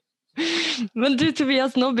 Men du,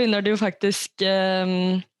 Tobias, nå begynner det jo faktisk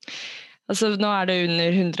altså nå det under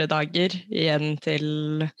 100 dager igjen til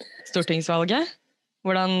stortingsvalget.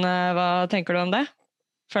 Hva tenker du om det?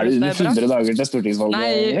 Det 100 dager til stortingsvalget?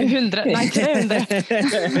 Nei, 300.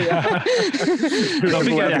 Da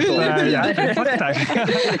fikk jeg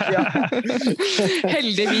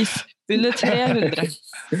Heldigvis, under 300.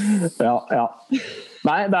 Ja.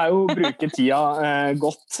 Nei, det jo å bruke tida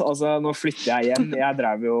godt. Altså, nå flytter jeg hjem. Jeg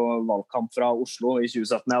drev jo valgkamp fra Oslo i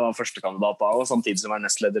 2017. Jeg var førstekandidat da, og samtidig som jeg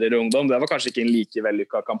nestleder i Ungdom. Det var kanskje ikke en like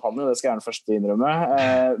vellykket kampanje, det skal jeg gjerne først innrømme.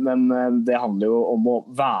 Men det handler jo om å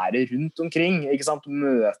være rundt omkring, ikke sant?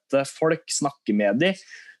 Møte folk, snakke med dem.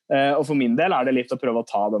 Og for min del det litt å prøve å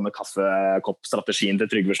ta denne kaffekoppstrategien til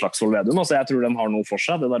Trygve Slagsvold Vedum. Altså, jeg tror den har noe for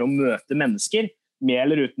seg, det der å møte mennesker, med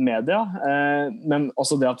eller uten media, men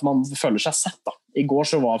også det at man føler seg sett da. I går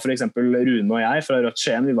så var for eksempel Rune og jeg fra Rødt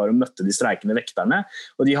Skien, vi var og møtte de streikende vekterne,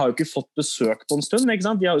 og de har jo ikke fått besøk på en stund, ikke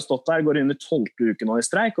sant? De har jo stått der, går inn i 12. uke nå i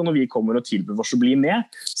streik, og når vi kommer og tilbyr oss å bli med,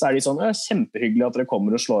 så de sånn, kjempehyggelig at dere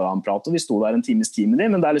kommer og slår av en prat, og vi sto der en times tid med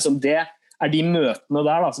dem, men det liksom det de møtene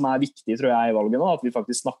der da, som viktige, tror jeg, i valget nå, at vi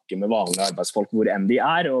faktisk snakker med vanlige arbeidsfolk hvor enn de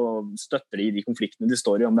og støtter de i de konfliktene de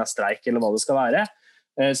står i, om det streik eller hva det skal være.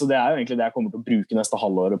 Så det jo egentlig det jeg kommer til å bruke neste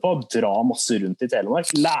halvåret på, dra masse rundt i Telemark,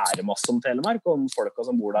 lære masse om Telemark, om folka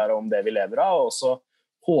som bor der og om det vi lever av, og så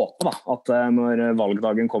håpe da, at når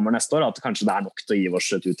valgdagen kommer neste år, at kanskje det nok til å gi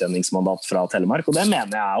oss et utjevningsmandat fra Telemark, og det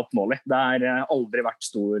mener jeg oppnåelig. Det har aldri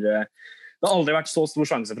vært så stor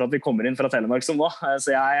sjanse for at vi kommer inn fra Telemark som nå,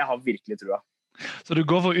 så jeg har virkelig trua. Så du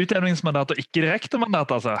går for utjevningsmandat og ikke direkte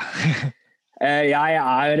mandat, altså?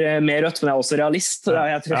 Jeg mer Rødt, men jeg også realist.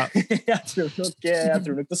 Jeg tror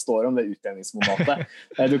nok det står om det utjevningsmandatet.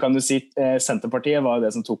 Du kan jo si Senterpartiet var jo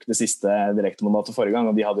det som tok det siste direktemandatet forrige gang,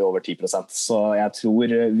 og de hadde jo over 10%. Så jeg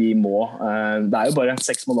tror vi må det jo bare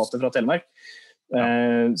 6 mandater fra Telemark.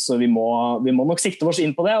 Så vi må nok sikte oss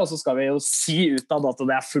inn på det, og så skal vi jo si utad at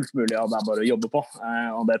det fullt mulig, og det bare å jobbe på.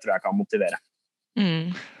 Og det tror jeg kan motivere.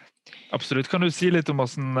 Absolutt. Kan du si litt om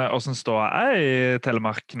hvordan ståa i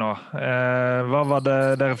Telemark nå? Hva var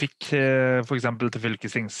det dere fikk for eksempel til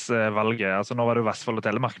fylkestingsvalget? Altså, nå var det jo Vestfold og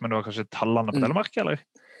Telemark, men du har kanskje tallene på Telemark, eller?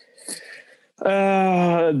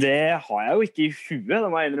 Det har jeg jo ikke i huet, det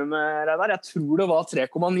må jeg innrømme, Reidar. Jeg tror det var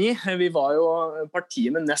 3,9. Vi var jo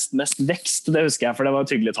partiet med nest mest vekst, det husker jeg, for det var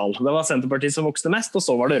et hyggelig tall. Det var Senterpartiet som vokste mest, og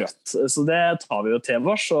så var det Rødt. Så det tar vi jo til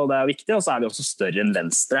oss, og det er viktig, og så er vi også større enn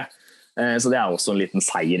Venstre. Så det er også en liten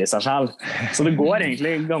seier i seg selv. Så det går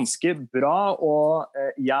egentlig ganske bra, og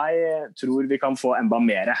jeg tror vi kan få enda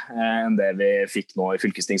mer enn det vi fikk nå i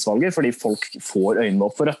fylkestingsvalget, fordi folk får øynene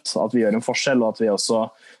opp for Rødt, at vi gjør en forskjell, og at vi også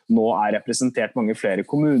nå er representert mange flere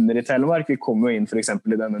kommuner i Telemark. Vi kommer jo inn for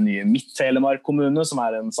eksempel i denne nye Midt-Telemark kommune, som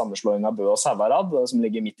er en sammenslåing av Bø og Sauherad, som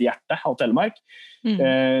ligger midt i hjertet av Telemark.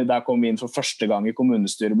 Der kommer vi inn for første gang i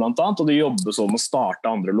kommunestyret blant annet, og det jobbes om å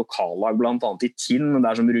starte andre lokallag, blant annet i Tinn,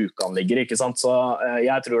 der som Rjukan ligger, ikke sant? Så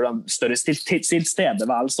jeg tror den større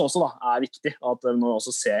tilstedeværelse også da, er viktig, at når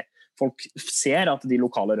også folk ser at de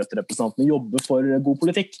lokale Rødt-representantene jobber for god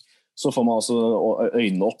politikk, så får man også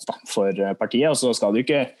øynene opp da, for partiet, og så skal det jo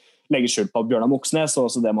ikke legge skjul på at Bjørnar Moxnes og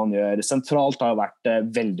også det man gjør sentralt har vært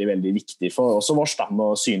veldig, veldig viktig for også vårs da, med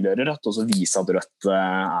å synliggjøre Rødt og så vise at Rødt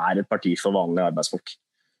er et parti for vanlige arbeidsfolk.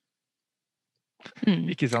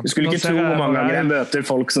 Ikke sant. Du skulle ikke tro hvor mange ganger jeg møter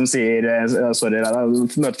folk som sier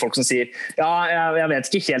ja, jeg vet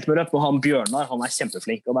ikke helt med Rødt, men han Bjørnar, han er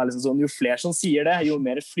kjempeflink, og det er liksom sånn, jo flere som sier det, jo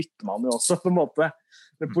mer flytter man jo også på en måte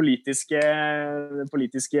det politiske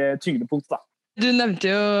tyngdepunktet da. Du nevnte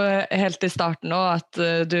jo helt i starten nå at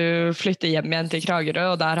du flytter hjem igjen til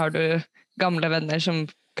Kragerø, og der har du gamle venner som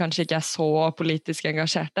kanskje ikke er så politisk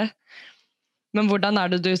engasjerte. Men hvordan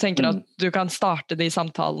er det du tenker at du kan starte de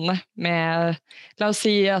samtalene med, la oss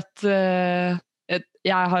si at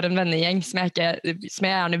jeg har en vennegjeng som jeg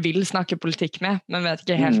gjerne vil snakke politikk med, men vet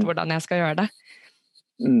ikke helt hvordan jeg skal gjøre det?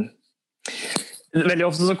 Veldig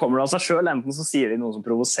ofte så kommer det av seg selv, enten så sier de noe som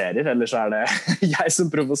provoserer, eller så er det jeg som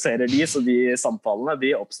provoserer de, så de samtalene,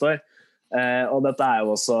 de oppstår. Og dette er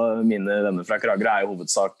jo også, mine venner fra Kragerø er jo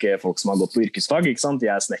hovedsak folk som har gått på yrkesfag, ikke sant?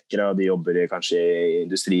 De er snekkere, og de jobber kanskje i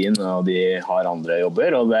industrien, og de har andre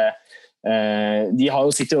jobber, og de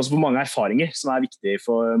sitter jo også på mange erfaringer som er viktige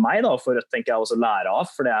for meg, da, for Rødt tenker jeg også lære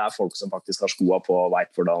av, for det er folk som faktisk har skoa på og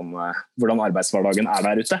vet hvordan arbeidshverdagen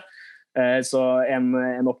er der ute. Så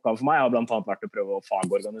en oppgave for meg har blant annet vært å prøve å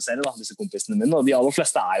fagorganisere da, disse kompisene mine, og de aller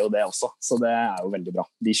fleste er jo det også, så det er jo veldig bra.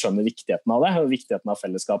 De skjønner viktigheten av det, og viktigheten av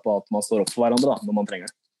fellesskap, og at man står opp for hverandre da, når man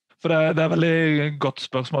trenger det. For det er et veldig godt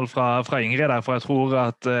spørsmål fra Ingrid der, for jeg tror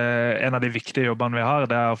at en av de viktige jobbene vi har,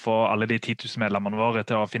 det er å få alle de 10 000 medlemmene våre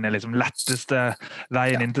til å finne liksom letteste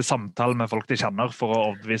veien inn til samtale med folk de kjenner, for å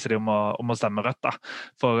overbevise dem om å stemme Rødt. Da.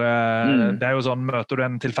 For det er jo sånn, møter du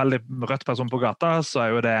en tilfeldig Rødt person på gata, så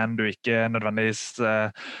er jo det en du ikke nødvendigvis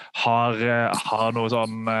har noe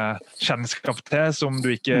sånn kjennskap til, som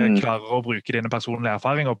du ikke klarer å bruke dine personlige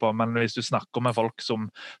erfaringer på, men hvis du snakker med folk som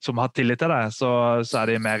har tillit til deg, så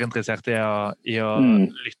er de mer interessert i å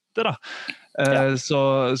lytte da.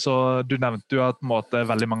 Så du nevnte jo at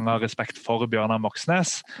veldig mange har respekt for Bjørnar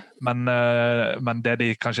Moxnes, men det de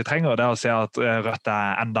kanskje trenger, det er å se at Rødt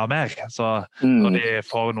er enda mer. Så når de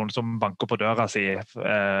får noen som banker på døra si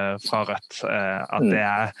fra Rødt, at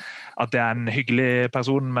det er en hyggelig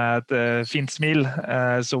person med et fint smil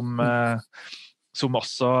som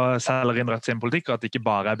også selger inn Rødt sin politikk, og at det ikke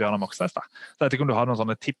bare er Bjørnar Moxnes. Da. Så jeg vet ikke om du har noen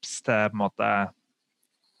sånne tips til på en måte.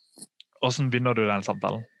 Hvordan begynner du den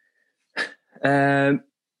samtalen?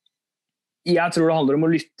 Jeg tror det handler om å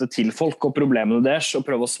lytte til folk og problemene deres, og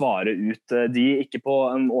prøve å svare ut de, ikke på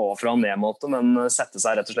en overfra og ned-måte, men sette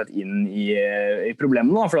seg rett og slett inn i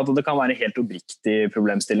problemene. For at det kan være helt oppriktige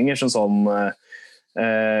problemstillinger, sånn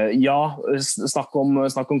snakk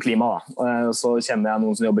om klima da. Så kjenner jeg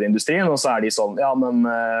noen som jobber i industrien, og så er de sånn, ja, men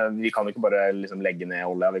vi kan ikke bare liksom legge ned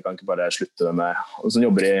olje, vi kan ikke bare slutte med, som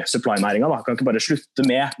jobber i supply-næringen da, kan ikke bare slutte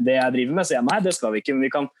med det jeg driver med, så jeg, nei, det skal vi ikke, men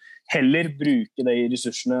vi kan heller bruke de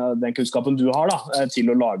ressursene, den kunnskapen du har da, til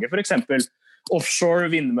å lage for eksempel offshore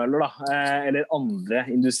vindmøller da, eller andre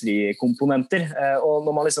industrikomponenter, og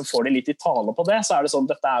når man liksom får det litt i tale på det, så er det sånn,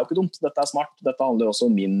 dette er jo ikke dumt, dette er smart, dette handler også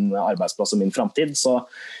om min arbeidsplass og min fremtid, så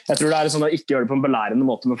jeg tror det er sånn å ikke gjøre det på en belærende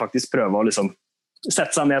måte, men faktisk prøve å liksom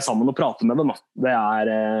sette seg ned sammen og prate med dem da. Det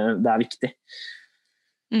er viktig.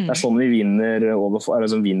 Det er sånn vi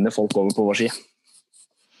vinner folk over på vår side.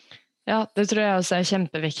 Ja, det tror jeg også er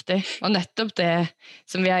kjempeviktig, og nettopp det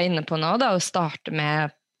som vi er inne på nå da, å starte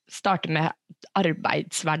med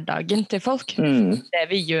arbeidshverdagen til folk. Det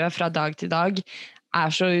vi gjør fra dag til dag er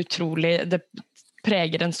så utrolig, det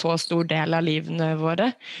preger en så stor del av livene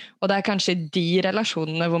våre, og det er kanskje de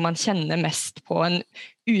relasjonene hvor man kjenner mest på en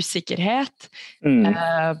usikkerhet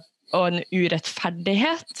og en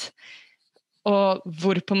urettferdighet, og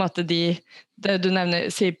hvor på en måte det du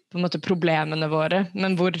nevner, sier på en måte problemene våre,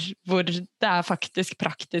 men hvor det faktisk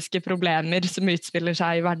praktiske problemer som utspiller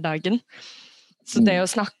seg i hverdagen. Så det å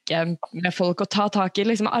snakke med folk og ta tak i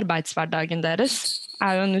liksom, arbeidshverdagen deres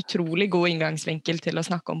jo en utrolig god inngangsvinkel til å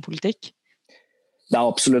snakke om politikk. Det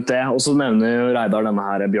absolutt det. Og så nevner jo Reidar denne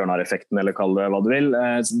her Bjørnar-effekten, eller kall det hva du vil.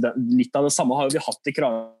 Litt av det samme har jo vi hatt i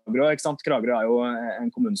Kragerø, ikke sant? Kragerø jo en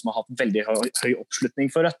kommune som har hatt veldig høy oppslutning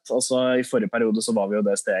for Rødt. Altså, i forrige periode så var vi jo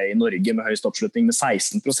det stedet i Norge med høyest oppslutning med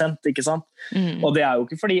 16%, ikke sant? Og det jo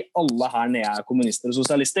ikke fordi alle her nede kommunister og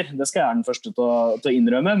sosialister. Det skal jeg den første til å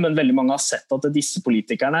innrømme, men veldig mange har sett at disse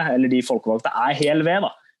politikerne, eller de folkevalgte, hel ved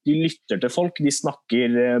da. De lytter til folk, de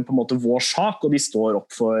snakker på en måte vår sak, og de står opp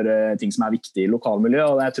for ting som viktig i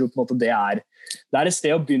lokalmiljøet. Og jeg tror på en måte det et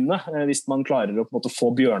sted å begynne, hvis man klarer å på en måte få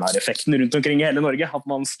Bjørnar-effekten rundt omkring i hele Norge. At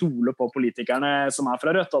man stoler på politikerne som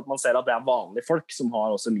fra Rødt, og at man ser at det vanlige folk som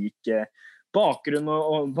har også lik bakgrunn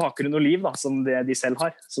og liv da, som de selv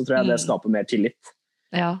har. Så tror jeg det skaper mer tillit.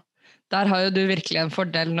 Ja. Der har jo du virkelig en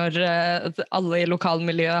fordel når alle i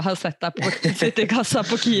lokalmiljøet har sett deg sitte i kassa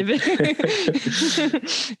på Kiwi.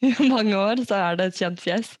 I mange år så det et kjent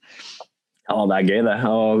fjes. Ja, det gøy det,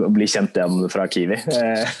 å bli kjent igjen fra Kiwi.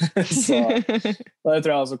 Så det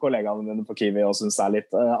tror jeg også kollegaene mine på Kiwi også synes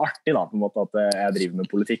litt artig da, på en måte at jeg driver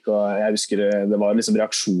med politikk. Og jeg husker det var liksom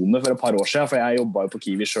reaksjoner for et par år siden, for jeg jobbet jo på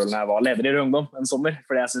Kiwi selv når jeg var leder i Rød Ungdom en sommer,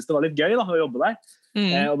 fordi jeg synes det var litt gøy da, å jobbe der.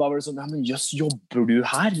 Og da var det sånn, ja, men jøss, jobber du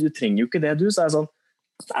her? Du trenger jo ikke det du, så jeg sånn,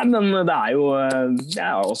 nei, men det jo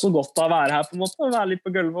også godt å være her på en måte, å være litt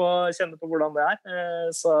på gulvet og kjenne på hvordan det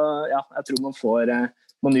så ja, jeg tror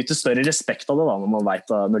man nyter større respekt av det da,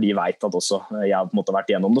 når de vet at også jeg har på en måte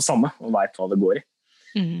vært gjennom det samme, og vet hva det går i.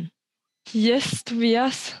 Yes,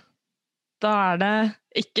 Tobias, da det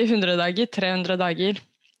ikke 100 dager, 300 dager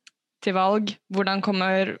til valg. Hvordan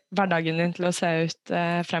kommer hverdagen din til å se ut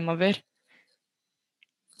fremover?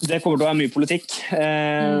 Det kommer til å være mye politikk.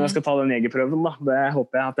 Jeg skal ta den jegerprøven da. Det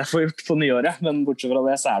håper jeg at jeg får gjort på nyåret, men bortsett fra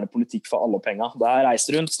det så det politikk for alle penger. Det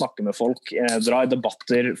reiser rundt, snakke med folk, dra i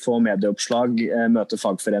debatter, få medieoppslag, møte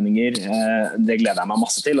fagforeninger. Det gleder jeg meg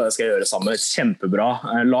masse til, og det skal jeg gjøre sammen med et kjempebra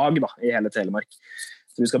lag da, i hele Telemark.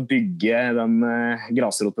 Så vi skal bygge den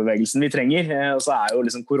grasrotbevegelsen vi trenger, og så jo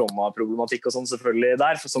liksom koronaproblematikk og sånn selvfølgelig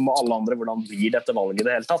der, for som med alle andre, hvordan blir dette valget i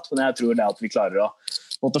det hele tatt? Men jeg tror det at vi klarer å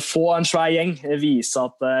måtte få en svær gjeng, vise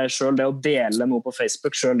at selv det å dele noe på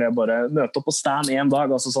Facebook, selv det å bare møte opp på stand en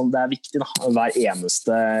dag, altså sånn, det viktig da, hver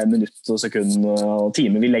eneste minutt og sekund og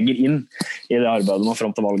time vi legger inn i det arbeidet nå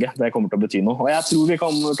frem til valget, det kommer til å bety noe. Og jeg tror vi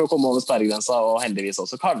kommer til å komme over sperregrensa og heldigvis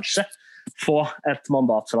også kanskje få et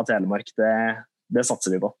mandat fra Telemark, det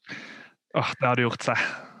satser vi på. Det hadde gjort seg.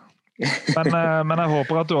 Men jeg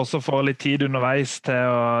håper at du også får litt tid underveis til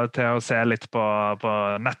å se litt på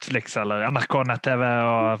Netflix eller NRK nett-TV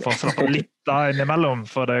og få slappe litt da innimellom,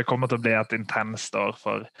 for det kommer til å bli et intenst år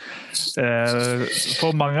for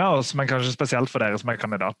mange av oss, men kanskje spesielt for dere som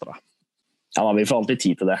kandidater da. Ja, vi får alltid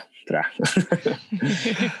tid til det, tror jeg.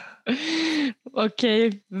 Ok,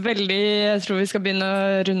 jeg tror vi skal begynne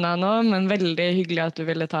å runde av nå, men veldig hyggelig at du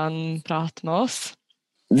ville ta en prat med oss.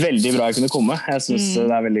 Veldig bra jeg kunne komme. Jeg synes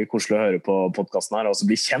det veldig koselig å høre på podcasten her, og også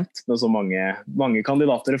bli kjent med så mange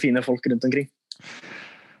kandidater og fine folk rundt omkring.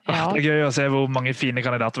 Ja. Det gøy å se hvor mange fine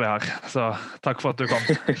kandidater vi har, så takk for at du kom.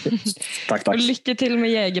 Takk. Og lykke til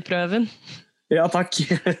med jegerprøven. Ja, takk.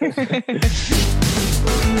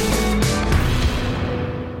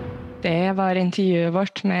 Det var intervjuet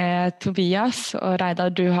vårt med Tobias, og Reidar,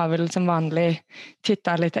 du har vel som vanlig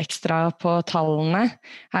tittet litt ekstra på tallene.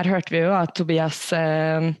 Her hørte vi jo at Tobias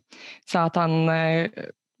sa at han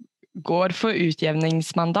går for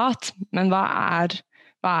utjevningsmandat, men hva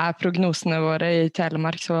er prognosene våre i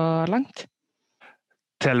Telemark så langt?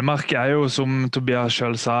 Telemark jo, som Tobias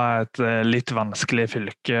selv sa, et litt vanskelig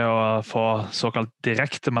fylke å få såkalt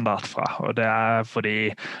direkte mandat fra. Og det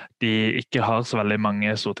fordi de ikke har så veldig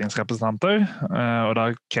mange stortingsrepresentanter, og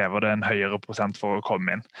da krever det en høyere prosent for å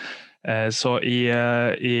komme inn. Så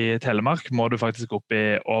i Telemark må du faktisk opp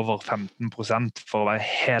i over 15% for å være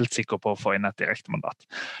helt sikker på å få inn et direkte mandat.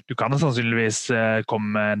 Du kan sannsynligvis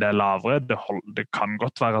komme en del lavere. Det kan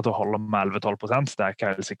godt være at du holder med 11-12%, det jeg ikke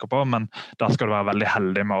helt sikker på, men da skal du være veldig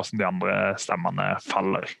heldig med hvordan de andre stemmene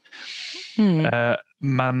faller.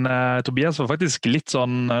 Men Tobias var faktisk litt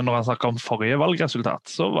sånn, når han snakket om forrige valgresultat,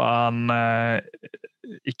 så var han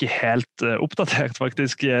ikke helt oppdatert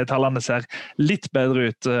faktisk. Tallene ser litt bedre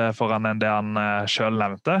ut for han enn det han selv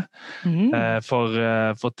nevnte.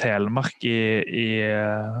 For Telemark i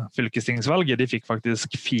fylkestingsvalget, de fikk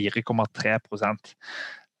faktisk 4,3%.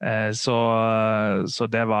 Så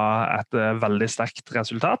det var et veldig sterkt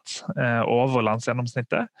resultat over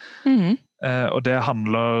landsgjennomsnittet. Og det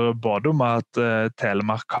handler både om at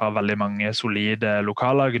Telemark har veldig mange solide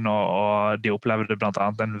lokallag nå, og de opplevde blant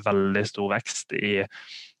annet en veldig stor vekst i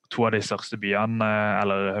to av de største byene,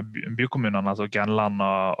 eller bykommunene, altså Grenland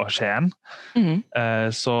og Skien.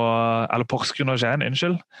 Eller Porsgrunn og Skien,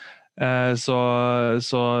 unnskyld.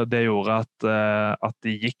 Så det gjorde at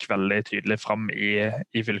de gikk veldig tydelig fram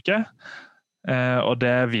i fylket. Og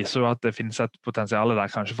det viser jo at det finnes et potensial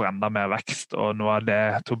der kanskje for enda mer vekst. Og noe av det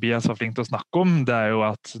Tobias var flink til å snakke om, det er jo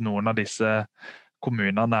at noen av disse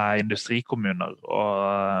kommunene er industrikommuner.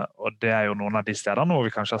 Og det er jo noen av de stedene hvor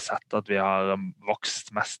vi kanskje har sett at vi har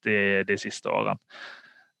vokst mest de siste årene.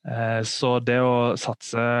 Så det å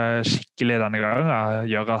satse skikkelig denne gangen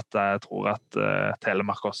gjør at jeg tror at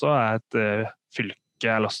Telemark også er et fylke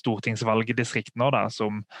eller stortingsvalgdistrikt nå da,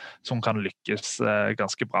 som kan lykkes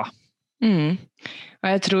ganske bra. Og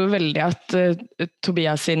jeg tror veldig at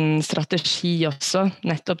Tobias sin strategi også,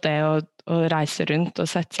 nettopp det å reise rundt og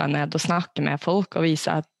sette seg ned og snakke med folk og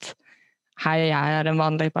vise at hei, jeg er en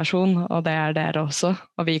vanlig person, og det er dere også,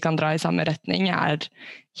 og vi kan dra i samme retning, er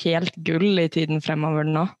helt gull i tiden fremover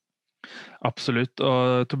nå. Absolutt,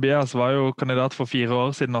 og Tobias var jo kandidat for 4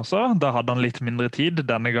 år siden også. Da hadde han litt mindre tid.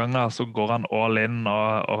 Denne gangen så går han all in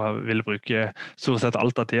og vil bruke stort sett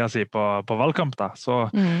alt av tida si på valgkamp. Da. Så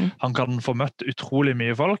han kan få møtt utrolig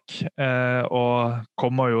mye folk, og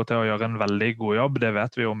kommer jo til å gjøre en veldig god jobb. Det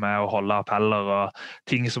vet vi jo med å holde appeller og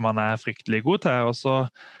ting som han er fryktelig god til. Og så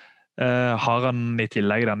har han i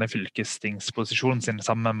tillegg denne fylkestingsposisjonen sin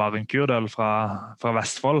sammen med Maren Kurdal fra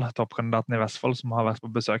Vestfold, toppkandidaten i Vestfold som har vært på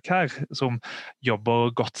besøk her, som jobber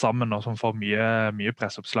godt sammen og som får mye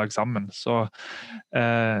presseoppslag sammen. Så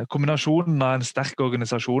kombinasjonen av en sterk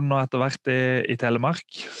organisasjon nå etter hvert i Telemark,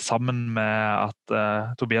 sammen med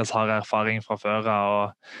at Tobias har erfaring fra før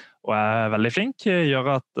og er veldig flink,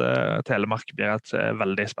 gjør at Telemark blir et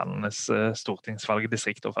veldig spennende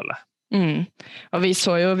stortingsvalgdistrikt å følge. Og vi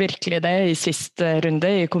så jo virkelig det i siste runde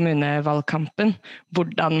i kommunevalgkampen,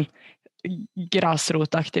 hvordan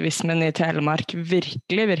grasrotaktivismen i Telemark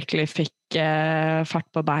virkelig fikk fart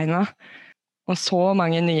på beina. Og så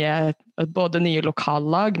mange både nye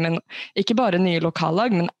lokallag, men ikke bare nye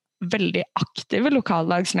lokallag, men veldig aktive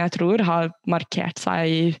lokallag som jeg tror har markert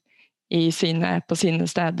seg på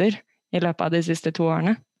sine steder i løpet av de siste 2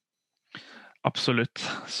 årene. Absolutt.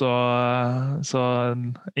 Så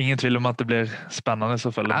ingen tvil om at det blir spennende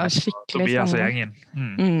å følge med Tobias og gjengen.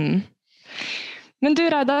 Men du,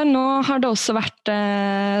 Reidar, nå har det også vært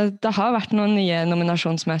noen nye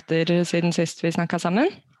nominasjonsmøter siden sist vi snakket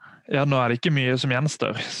sammen. Ja, nå er det ikke mye som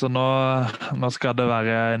gjenstår, så nå skal det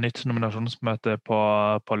være nytt nominasjonsmøte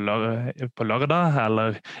på lørdag,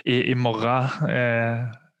 eller i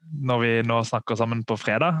morgen. Når vi nå snakker sammen på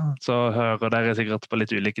fredag, så hører dere sikkert på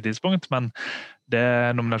litt ulike tidspunkt, men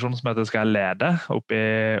det nominasjonsmøtet skal jeg lede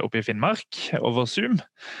oppe i Finnmark over Zoom.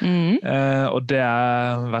 Og det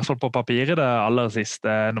er i hvert fall på papiret det aller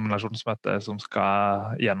siste nominasjonsmøtet som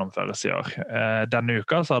skal gjennomføres i år. Denne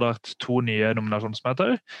uka så har det vært 2 nye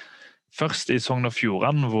nominasjonsmøter. Først i Sogn og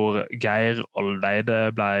Fjordane, hvor Geir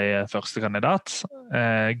Oldeide ble første kandidat.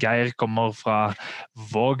 Geir kommer fra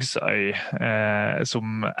Vågsøy,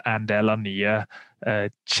 som er en del av nye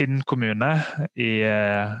Kinn kommune i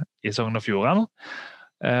Sogn og Fjordane.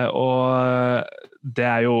 Og det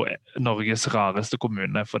er jo Norges rareste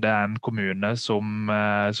kommune, for det er en kommune som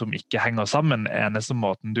ikke henger sammen. Eneste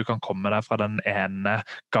måten du kan komme deg fra den ene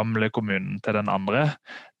gamle kommunen til den andre,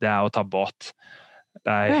 det er å ta båt. Det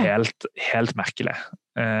er helt merkelig.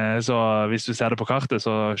 Så hvis du ser det på kartet,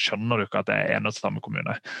 så skjønner du ikke at det er en og samme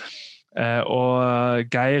kommune. Og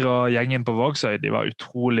Geir og gjengen på Vågsøy, de var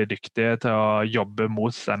utrolig dyktige til å jobbe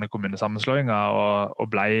mot denne kommunesammenslåingen og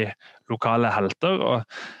ble lokale helter. Og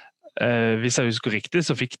hvis jeg husker riktig,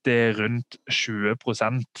 så fikk de rundt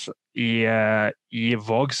 20% i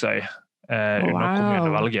Vågsøy under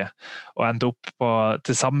kommunevalget, og endte opp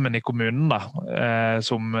til sammen i kommunen da,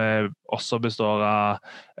 som også består av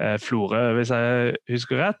Florø, hvis jeg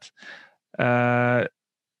husker rett.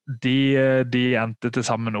 De endte til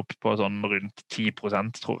sammen opp på sånn rundt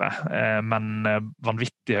 10%, tror jeg, men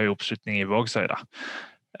vanvittig høy oppslutning i Vågsøy da.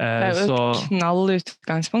 Det er jo et knall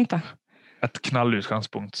utgangspunkt da. Et knall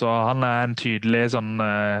utgangspunkt, så han er en tydelig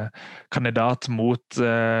kandidat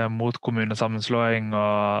mot kommunesammenslåing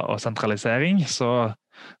og sentralisering, så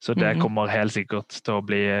det kommer helt sikkert til å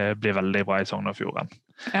bli veldig bra i Sogn og Fjordane.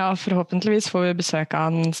 Ja, forhåpentligvis får vi besøk av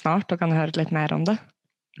han snart og kan høre litt mer om det.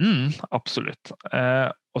 Absolutt.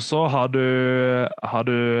 Og så har du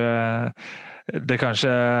det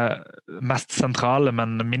kanskje mest sentrale,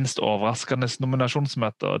 men minst overraskende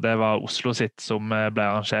nominasjonsmøte, og det var Oslo sitt som ble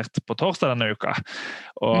arrangert på torsdag denne uka.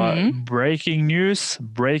 Og breaking news,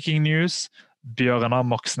 Bjørnar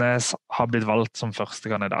Moxnes har blitt valgt som første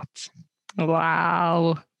kandidat.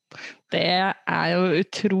 Wow, det jo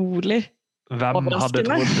utrolig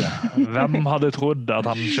Hvem hadde trodd at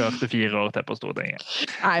han kjørte 4 år til på Stortinget?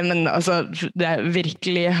 Nei, men altså, det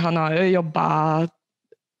virkelig, han har jo jobbet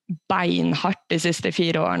beinhardt de siste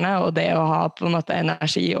 4 årene, og det å ha på en måte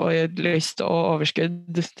energi og lyst og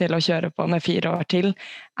overskudd til å kjøre på med 4 år til,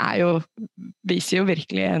 viser jo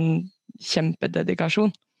virkelig en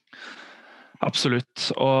kjempededikasjon.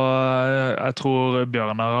 Absolutt, og jeg tror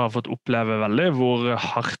Bjørnar har fått oppleve veldig hvor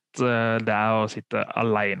hardt det å sitte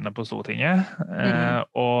alene på Stortinget,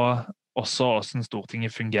 og også hvordan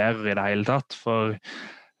Stortinget fungerer i det hele tatt, for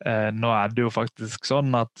nå det jo faktisk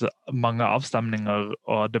sånn at mange avstemninger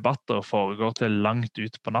og debatter foregår til langt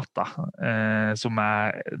ut på natta, som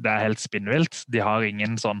det helt spinnvilt. De har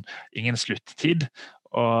ingen sluttid,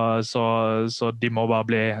 og så de må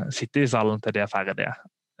bare sitte i salen til de ferdige.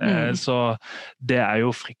 Så det jo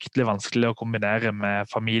fryktelig vanskelig å kombinere med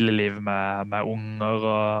familieliv, med unger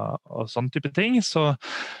og sånn type ting. Så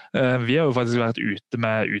vi har jo faktisk vært ute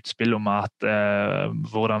med utspill om at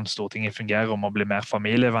hvordan Stortinget fungerer, om å bli mer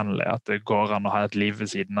familievennlig, at det går an å ha et liv ved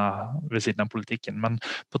siden av politikken. Men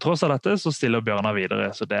på tross av dette så stiller Bjørnar videre,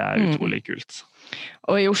 så det utrolig kult.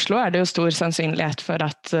 Og i Oslo det jo stor sannsynlighet for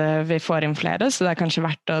at vi får inn flere, så det kanskje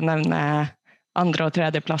verdt å nevne andre- og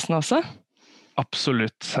tredjeplassen også.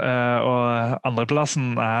 Absolutt, og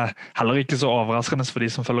andreplassen heller ikke så overraskende for de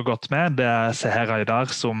som følger godt med. Det Seher Aydar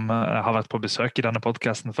som har vært på besøk i denne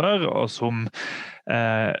podcasten før, og som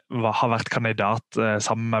har vært kandidat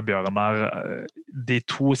sammen med Bjørnar de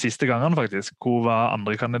 2 siste gangene faktisk. Hun var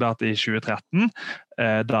andre kandidat i 2013,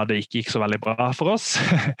 da det ikke gikk så veldig bra for oss,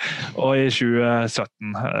 og i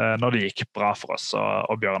 2017, når det gikk bra for oss,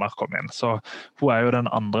 og Bjørnar kom inn. Så hun jo den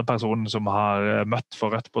andre personen som har møtt for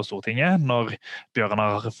Rødt på Stortinget, når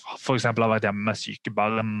Bjørnar for eksempel har vært hjemme med syke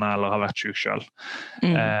barn, eller har vært syk selv.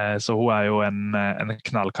 Så hun jo en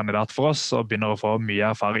knallkandidat for oss, og begynner å få mye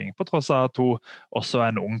erfaring, på tross av at hun også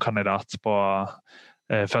en ung kandidat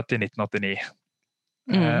født i 1989.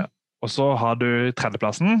 Og så har du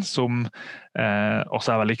tredjeplassen, som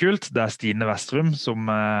også veldig kult. Det Stine Westrum, som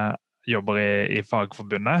jobber i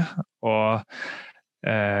Fagforbundet, og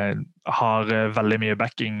har veldig mye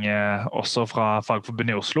backing også fra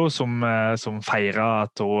Fagforbundet i Oslo, som feirer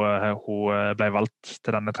at hun ble valgt til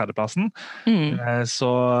denne tredjeplassen. Så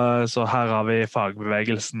her har vi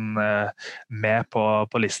fagbevegelsen med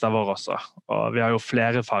på lista vår også. Og vi har jo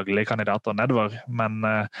flere faglige kandidater nedover, men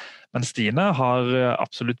Stine har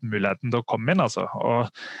absolutt muligheten til å komme inn, altså. Og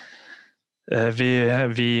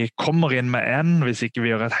vi kommer inn med en hvis ikke vi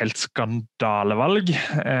gjør et helt skandalevalg.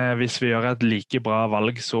 Hvis vi gjør et like bra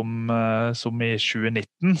valg som i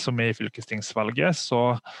 2019, som i fylkestingsvalget,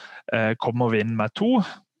 så kommer vi inn med 2.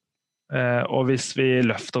 Og hvis vi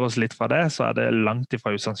løfter oss litt fra det, så det langt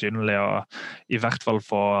ifra usannsynlig å i hvert fall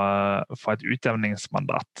få et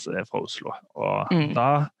utjevningsmandat fra Oslo. Og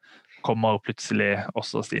da kommer plutselig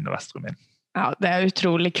også Stine Westrum inn. Ja, det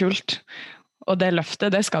utrolig kult. Og det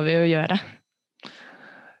løftet, det skal vi jo gjøre.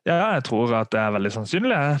 Ja, jeg tror at det veldig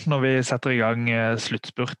sannsynlig. Når vi setter i gang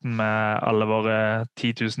sluttspurten med alle våre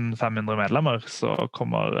 10.500 medlemmer, så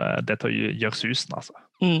kommer det til å gjøre susen, altså.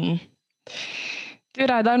 Du,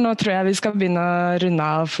 Reidar, nå tror jeg vi skal begynne å runde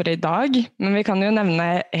av for i dag, men vi kan jo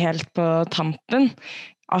nevne helt på tampen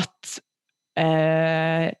at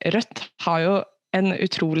Rødt har jo en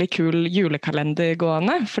utrolig kul julekalender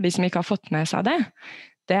gående, for de som ikke har fått med seg det.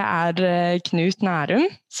 Det Knut Nærum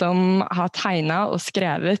som har tegnet og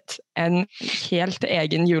skrevet en helt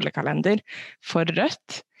egen julekalender for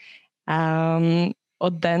Rødt.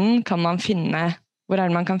 Og den kan man finne. Hvor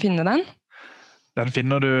det man kan finne den? Den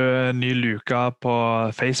finner du ny luka på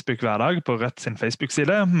Facebook hver dag, på Rødt sin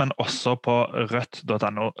Facebook-side, men også på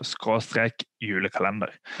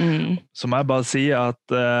rødt.no/julekalender. Så må jeg bare si at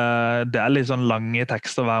det litt sånn lange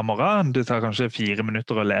tekster hver morgen. Det tar kanskje 4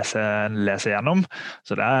 minutter å lese gjennom,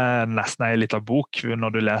 så det nesten en liten bok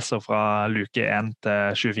når du leser fra luke 1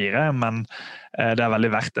 til 24, men det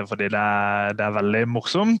veldig verdt det, fordi det veldig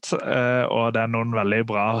morsomt, og det noen veldig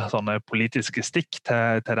bra sånne politiske stikk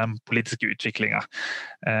til den politiske utviklingen.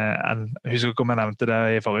 Jeg husker ikke om jeg nevnte det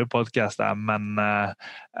i forrige podcast, men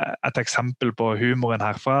et eksempel på humoren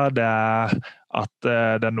herfra, det at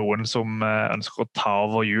det noen som ønsker å ta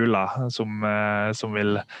over jula, som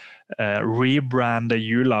vil rebrande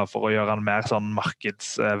jula for å gjøre den mer sånn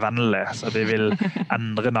markedsvennlig, så de vil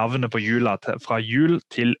endre navnet på jula fra jul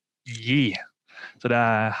til Gi. Så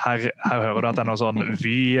her hører du at det er noe sånn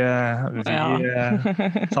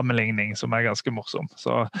Vy-sammenligning som er ganske morsom.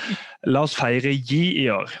 Så la oss feire gi i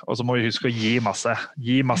år, og så må vi huske å gi masse.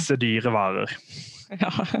 Gi masse dyre varer.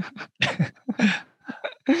 Ja.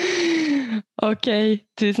 Ok,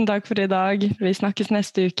 tusen takk for i dag. Vi snakkes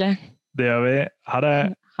neste uke. Det gjør vi. Ha det.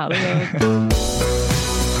 Ha det godt.